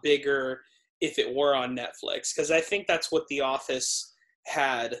lot bigger if it were on Netflix, because I think that's what The Office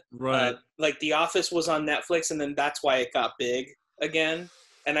had. Right. Like The Office was on Netflix, and then that's why it got big again.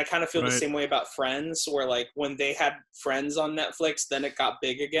 And I kind of feel the same way about Friends, where like when they had Friends on Netflix, then it got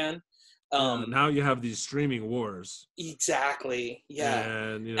big again. Now you have these streaming wars. Exactly. Yeah.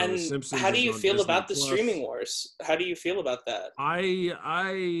 And and Simpsons. How do you feel Disney about the Plus. streaming wars? How do you feel about that?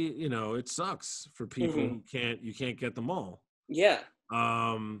 It sucks for people who you can't get them all. Yeah.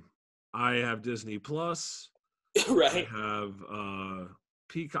 I have Disney Plus. Right. I have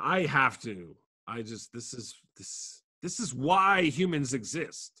Peacock. I have to. This is why humans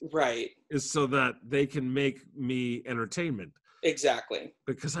exist. Right. Is so that they can make me entertainment. Exactly.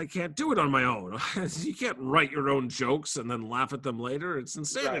 Because I can't do it on my own. You can't write your own jokes and then laugh at them later. It's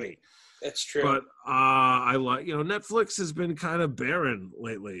insanity. Right. That's true. But I like, Netflix has been kind of barren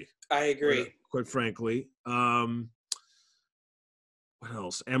lately. I agree. Quite frankly. What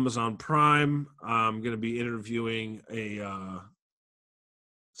else? Amazon Prime. I'm going to be interviewing a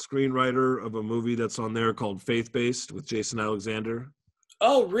screenwriter of a movie that's on there called Faith Based with Jason Alexander.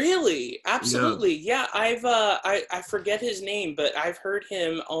 Oh, really? Absolutely. Yeah. I've I forget his name, but I've heard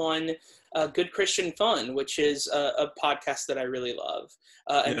him on Good Christian Fun, which is a podcast that I really love.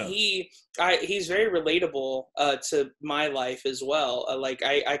 And he's very relatable to my life as well.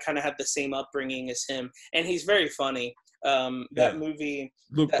 I kind of had the same upbringing as him, and he's very funny. That movie,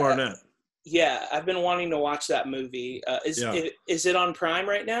 Luke Barnett. Yeah, I've been wanting to watch that movie. Is it on Prime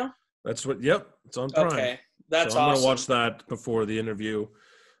right now? That's what. Yep, it's on Prime. Okay. That's I'm awesome. going to watch that before the interview.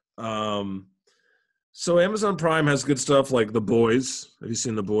 So Amazon Prime has good stuff like The Boys. Have you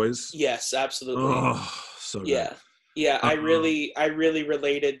seen The Boys? Yes, absolutely. Oh, so good. Yeah. I really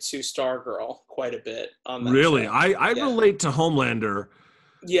related to Stargirl quite a bit on that Really? show. I relate to Homelander.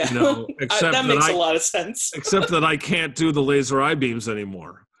 Yeah. Except that makes a lot of sense. Except that I can't do the laser eye beams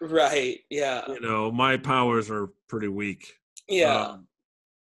anymore. Right. Yeah. My powers are pretty weak. Yeah.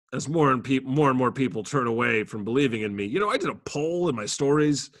 As more and more people turn away from believing in me. I did a poll in my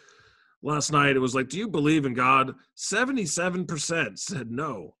stories last night. It was like, do you believe in God? 77% said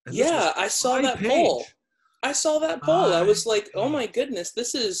no. And I saw that poll. I was like, oh my goodness,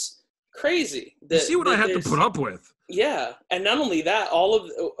 this is crazy. You see what I had to put up with. Yeah. And not only that,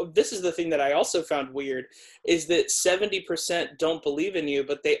 this is the thing that I also found weird, is that 70% don't believe in you,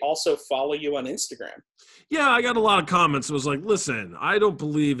 but they also follow you on Instagram. Yeah, I got a lot of comments. It was like, listen, I don't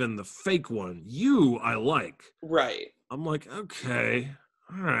believe in the fake one. You, I like. Right. I'm like, okay,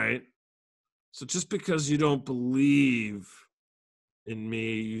 all right. So just because you don't believe in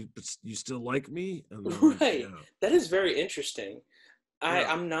me, you still like me? Right. Like, yeah. That is very interesting.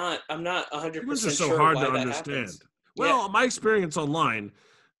 Yeah. I'm not 100% Humans are so sure hard why to that understand. happens. Well, my experience online,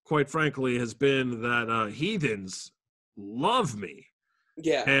 quite frankly, has been that heathens love me.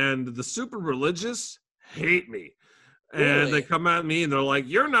 Yeah. And the super religious hate me. And they come at me and they're like,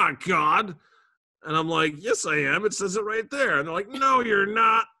 you're not God. And I'm like, yes, I am. It says it right there. And they're like, no, you're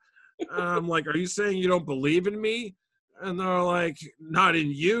not. And I'm like, are you saying you don't believe in me? And they're like, not in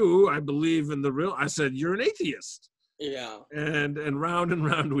you. I believe in the real. I said, you're an atheist. Yeah. And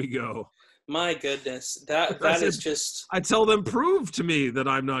round we go. My goodness. That is just. I tell them, prove to me that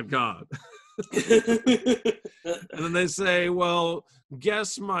I'm not God. And then they say, well,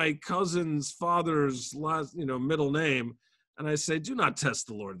 guess my cousin's father's last, middle name. And I say, do not test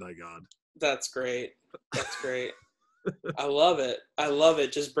the Lord thy God. That's great. I love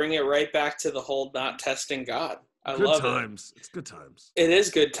it. Just bring it right back to the whole not testing God. I love it. It's good times. It is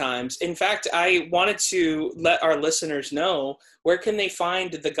good times. In fact, I wanted to let our listeners know, where can they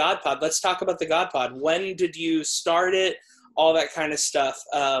find the God Pod? Let's talk about the God Pod. When did you start it? All that kind of stuff.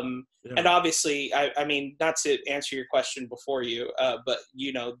 And obviously, I mean, not to answer your question before you, but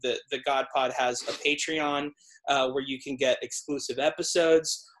the God Pod has a Patreon where you can get exclusive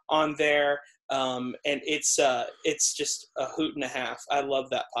episodes on there. And it's just a hoot and a half. I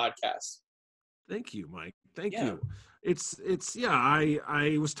love that podcast. Thank you, Mike. Thank you. It's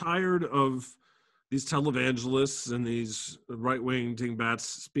I was tired of these televangelists and these right-wing dingbats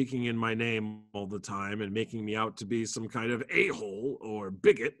speaking in my name all the time and making me out to be some kind of a-hole or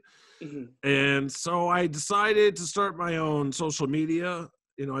bigot. Mm-hmm. And so I decided to start my own social media.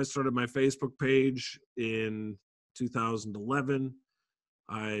 I started my Facebook page in 2011.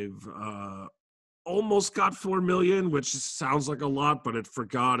 I've almost got 4 million, which sounds like a lot, but it's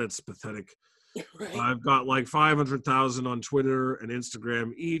pathetic. Right. I've got like 500,000 on Twitter and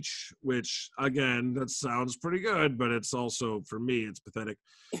Instagram each, which again, that sounds pretty good, but it's also, for me, it's pathetic.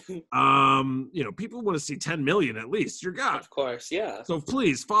 People want to see 10 million at least. You're God. Of course, yeah. So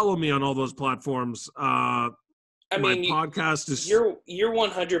please follow me on all those platforms. My podcast is... You're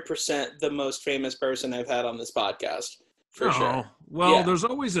 100% the most famous person I've had on this podcast. For sure. Well, yeah. There's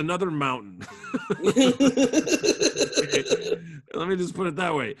always another mountain. Let me just put it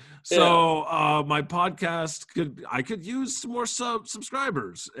that way. So my podcast I could use some more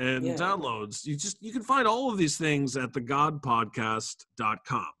subscribers and downloads. You can find all of these things at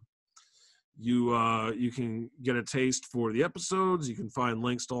thegodpodcast.com. You can get a taste for the episodes. You can find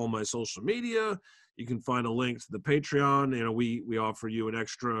links to all my social media. You can find a link to the Patreon. We offer you an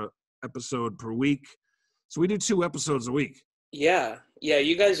extra episode per week. So we do 2 episodes a week. Yeah,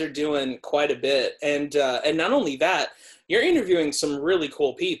 you guys are doing quite a bit, and not only that, you're interviewing some really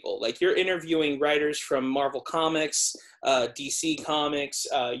cool people. Like you're interviewing writers from Marvel Comics, DC Comics.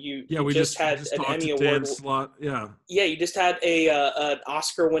 You just had an Emmy Award. You just had an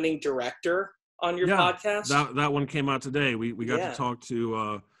Oscar-winning director on your podcast. That one came out today. We got to talk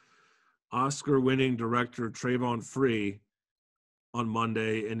to Oscar-winning director Trayvon Free on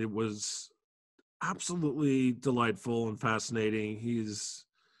Monday, and it was absolutely delightful and fascinating. He's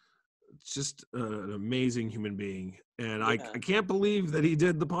just an amazing human being, and I can't believe that he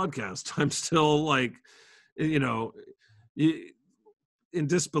did the podcast. I'm still like, in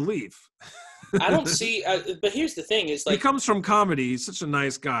disbelief. I don't see, but here's the thing: is like, he comes from comedy. He's such a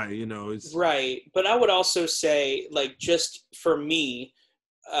nice guy, right. But I would also say, like, just for me.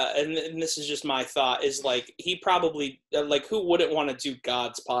 And this is just my thought, is like he probably like who wouldn't want to do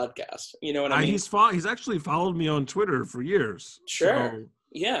God's podcast? You know what I mean? He's actually followed me on Twitter for years. Sure. So,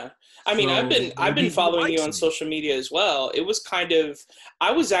 yeah. I mean, I've been following you on social media as well. It was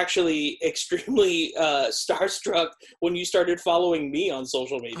I was actually extremely starstruck when you started following me on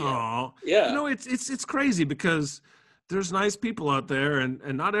social media. Oh, yeah. It's crazy because there's nice people out there, and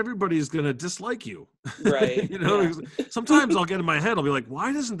not everybody's going to dislike you. Right. Sometimes I'll get in my head, I'll be like,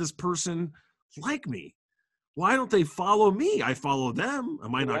 why doesn't this person like me? Why don't they follow me? I follow them.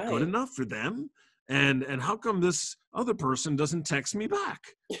 Am I not good enough for them? And how come this other person doesn't text me back?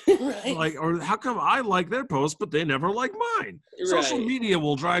 Right. Or how come I like their post, but they never like mine? Right. Social media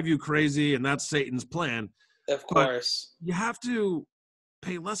will drive you crazy, and that's Satan's plan. Of course. But you have to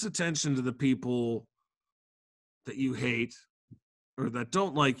pay less attention to the people that you hate or that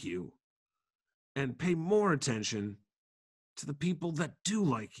don't like you, and pay more attention to the people that do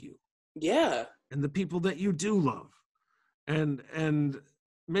like you. Yeah. And the people that you do love. And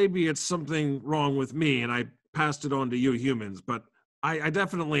maybe it's something wrong with me and I passed it on to you humans, but I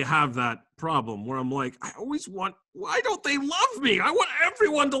definitely have that problem where I'm like, why don't they love me? I want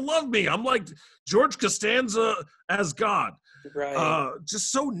everyone to love me. I'm like George Costanza as God. Right.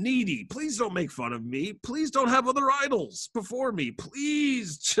 Just so needy. Please don't make fun of me. Please don't have other idols before me.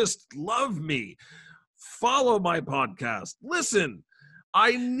 Please just love me. Follow my podcast. Listen,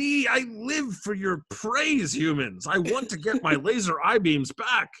 I live for your praise, humans. I want to get my laser eye beams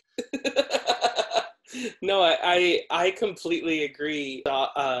back. No, I completely agree.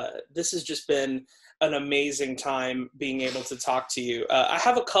 This has just been an amazing time being able to talk to you. I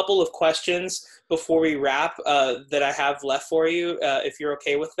have a couple of questions before we wrap that I have left for you, if you're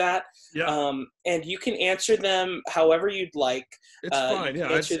okay with that. Yeah. And you can answer them however you'd like. It's fine. Yeah.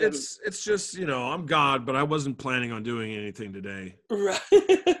 It's just, I'm God, but I wasn't planning on doing anything today. Right.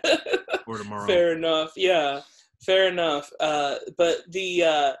 Or tomorrow. Fair enough. Yeah. Fair enough. But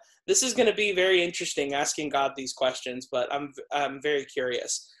this is going to be very interesting, asking God these questions, but I'm very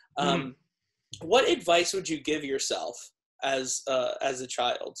curious. What advice would you give yourself as a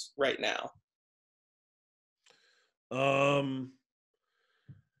child right now?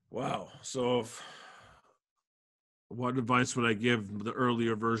 Wow. So what advice would I give the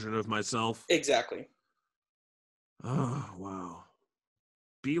earlier version of myself? Exactly. Oh, wow.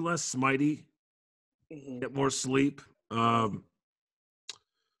 Be less smitey. Get more sleep.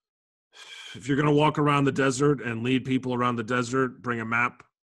 If you're going to walk around the desert and lead people around the desert, bring a map.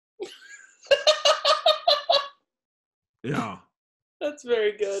 Yeah. That's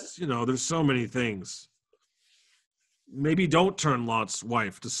very good. There's so many things. Maybe don't turn Lot's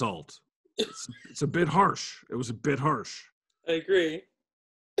wife to salt. It's a bit harsh. It was a bit harsh. I agree.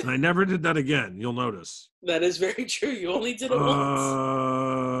 And I never did that again. You'll notice. That is very true. You only did it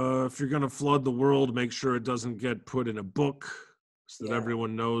once. If you're going to flood the world, make sure it doesn't get put in a book so that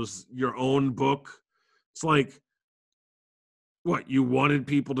everyone knows your own book. It's like, what, you wanted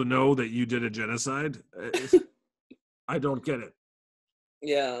people to know that you did a genocide? I don't get it.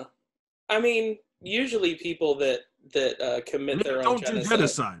 Yeah. I mean, usually people that commit their own genocide. Don't do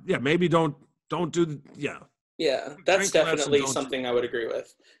genocide. Yeah, maybe don't do, Yeah, that's definitely something I would agree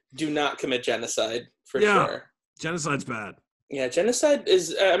with. Do not commit genocide, for sure. Genocide's bad. Yeah, genocide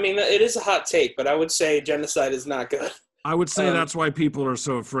is, I mean, it is a hot take, but I would say genocide is not good. I would say that's why people are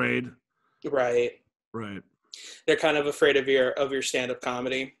so afraid. Right. Right. They're kind of afraid of your stand-up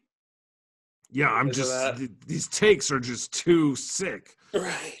comedy. Yeah, I'm just, these takes are just too sick.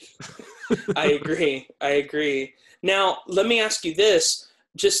 Right. I agree. Now, let me ask you this,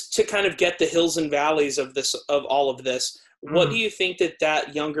 just to kind of get the hills and valleys of all of this. What do you think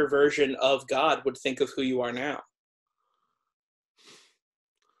that younger version of God would think of who you are now?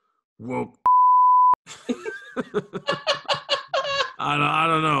 Woke. I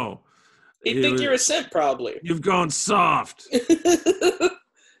don't know. He'd think you're a simp, probably. You've gone soft.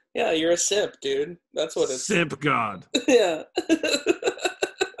 Yeah, you're a simp, dude. That's what it's. Simp God. Yeah.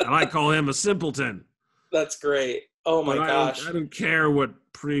 And I call him a simpleton. That's great. Oh my gosh. I don't care what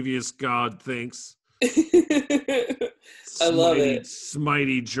previous God thinks. I love it.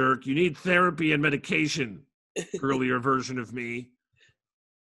 Smitey jerk. You need therapy and medication. Earlier version of me.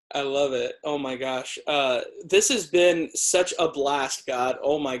 I love it. Oh my gosh. This has been such a blast, God.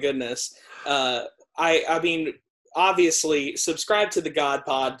 Oh my goodness. I mean, obviously, subscribe to the God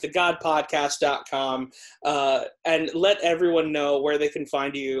Pod, thegodpodcast.com, and let everyone know where they can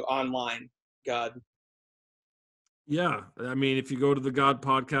find you online, God. Yeah. I mean, if you go to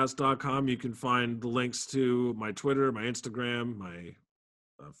thegodpodcast.com, you can find the links to my Twitter, my Instagram, my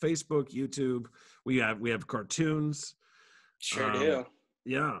Facebook, YouTube. We have cartoons. Sure do.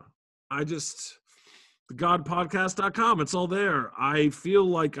 Yeah. thegodpodcast.com. It's all there. I feel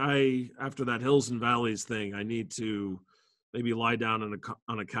like after that Hills and Valleys thing, I need to maybe lie down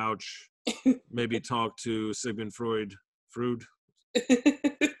on a couch, maybe talk to Sigmund Freud, Freudian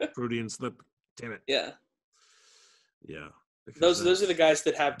slip. Damn it. Yeah. Yeah. Those are the guys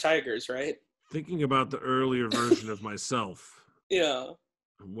that have tigers, right? Thinking about the earlier version of myself. Yeah.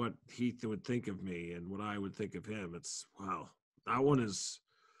 And what he would think of me and what I would think of him. It's, wow. That one is...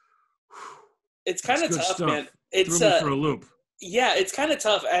 It's kind of tough, stuff. man. It's threw me for a loop. Yeah, it's kind of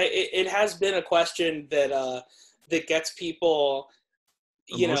tough. It has been a question that gets people,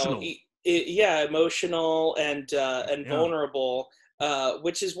 Emotional. Emotional and vulnerable.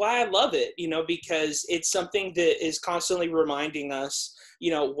 Which is why I love it, because it's something that is constantly reminding us,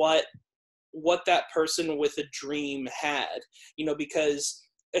 what that person with a dream had,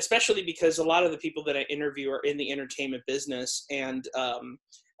 especially because a lot of the people that I interview are in the entertainment business, and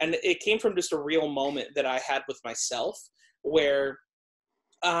it came from just a real moment that I had with myself where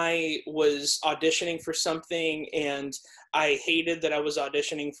I was auditioning for something and I hated that I was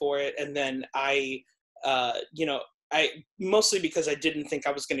auditioning for it. And then I mostly because I didn't think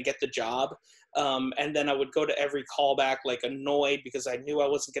I was going to get the job. And then I would go to every callback, like annoyed because I knew I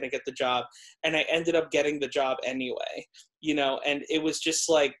wasn't going to get the job. And I ended up getting the job anyway, and it was just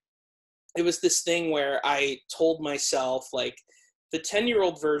like, it was this thing where I told myself, like, the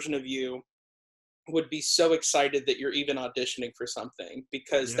 10-year-old version of you would be so excited that you're even auditioning for something,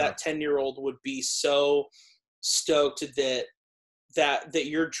 because that 10-year-old would be so stoked that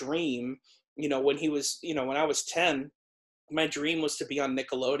your dream, when when I was 10, my dream was to be on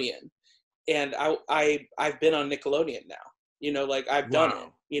Nickelodeon, and I've been on Nickelodeon now, I've done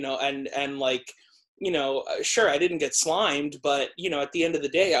it, and like, sure, I didn't get slimed, but, at the end of the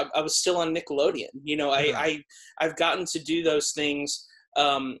day, I was still on Nickelodeon. I've gotten to do those things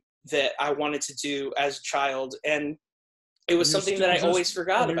that I wanted to do as a child. And it was something that I always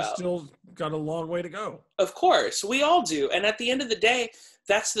forgot about. Still got a long way to go. Of course, we all do. And at the end of the day,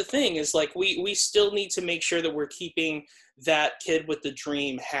 that's the thing, is like, we still need to make sure that we're keeping that kid with the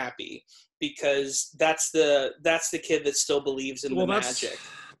dream happy, because that's the kid that still believes in the magic.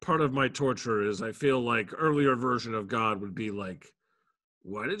 Part of my torture is I feel like earlier version of God would be like,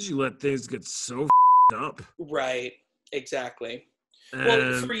 why did you let things get so up? Right. Exactly. And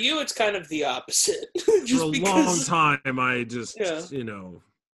well, for you, it's kind of the opposite. For a long time, I just, Yeah.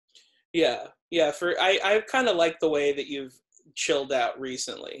 Yeah. I kind of like the way that you've chilled out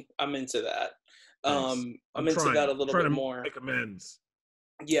recently. I'm into that. I'm into that a little bit more. Make amends.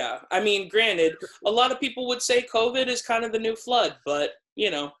 Yeah. I mean, granted, a lot of people would say COVID is kind of the new flood, but,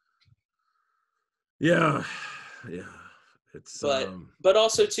 Yeah. It's but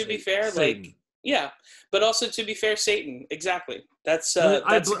also to be fair, Satan. like, yeah, but also to be fair, Satan. Exactly. That's I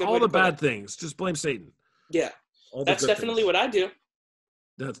that's a good all way the to put bad it. things. Just blame Satan. Yeah, All that's definitely what I do.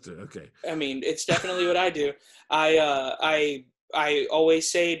 That's okay. I mean, it's definitely what I do. I always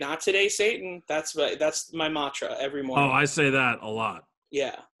say, "Not today, Satan." That's my mantra every morning. Oh, I say that a lot.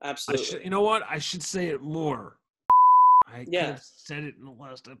 Yeah, absolutely. You know what? I should say it more. I could have said it in the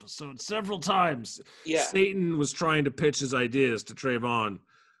last episode several times. Yeah. Satan was trying to pitch his ideas to Trayvon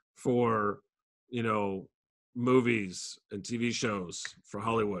for, movies and TV shows for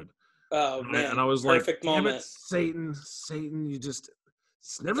Hollywood. Oh, man. And I was Perfect like, moment. Damn it, Satan, you just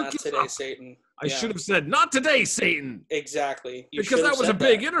never Not give today, up. Satan. I should have said, not today, Satan. Exactly. Because that was a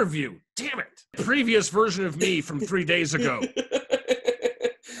big interview. Damn it. Previous version of me from 3 days ago.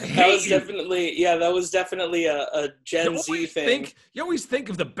 That was definitely a Gen Z thing. You always think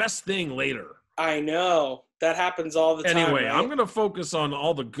of the best thing later. I know. That happens all the time. Anyway, right? I'm going to focus on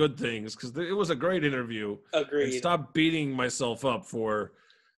all the good things because it was a great interview. Agreed. And stop beating myself up for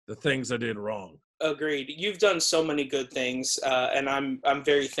the things I did wrong. Agreed. You've done so many good things, and I'm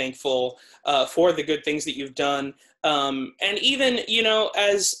very thankful for the good things that you've done. And even,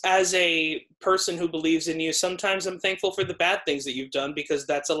 as a person who believes in you, sometimes I'm thankful for the bad things that you've done because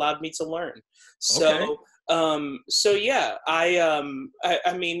that's allowed me to learn. So, yeah, I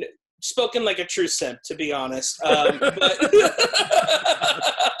mean, spoken like a true simp, to be honest. But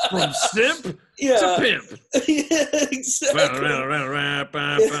from simp to pimp. Yeah, exactly.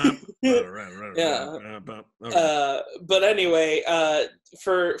 But anyway,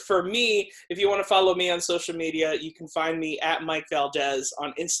 for me, if you want to follow me on social media, you can find me at Mike Valdes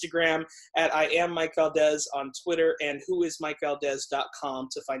on Instagram, at I am Mike Valdes on Twitter, and whoismikevaldes.com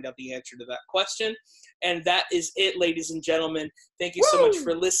to find out the answer to that question. And that is it, ladies and gentlemen. Thank you so much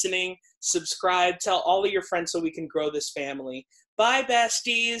for listening. Subscribe. Tell all of your friends so we can grow this family. Bye,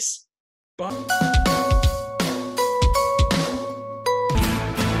 besties. Bye.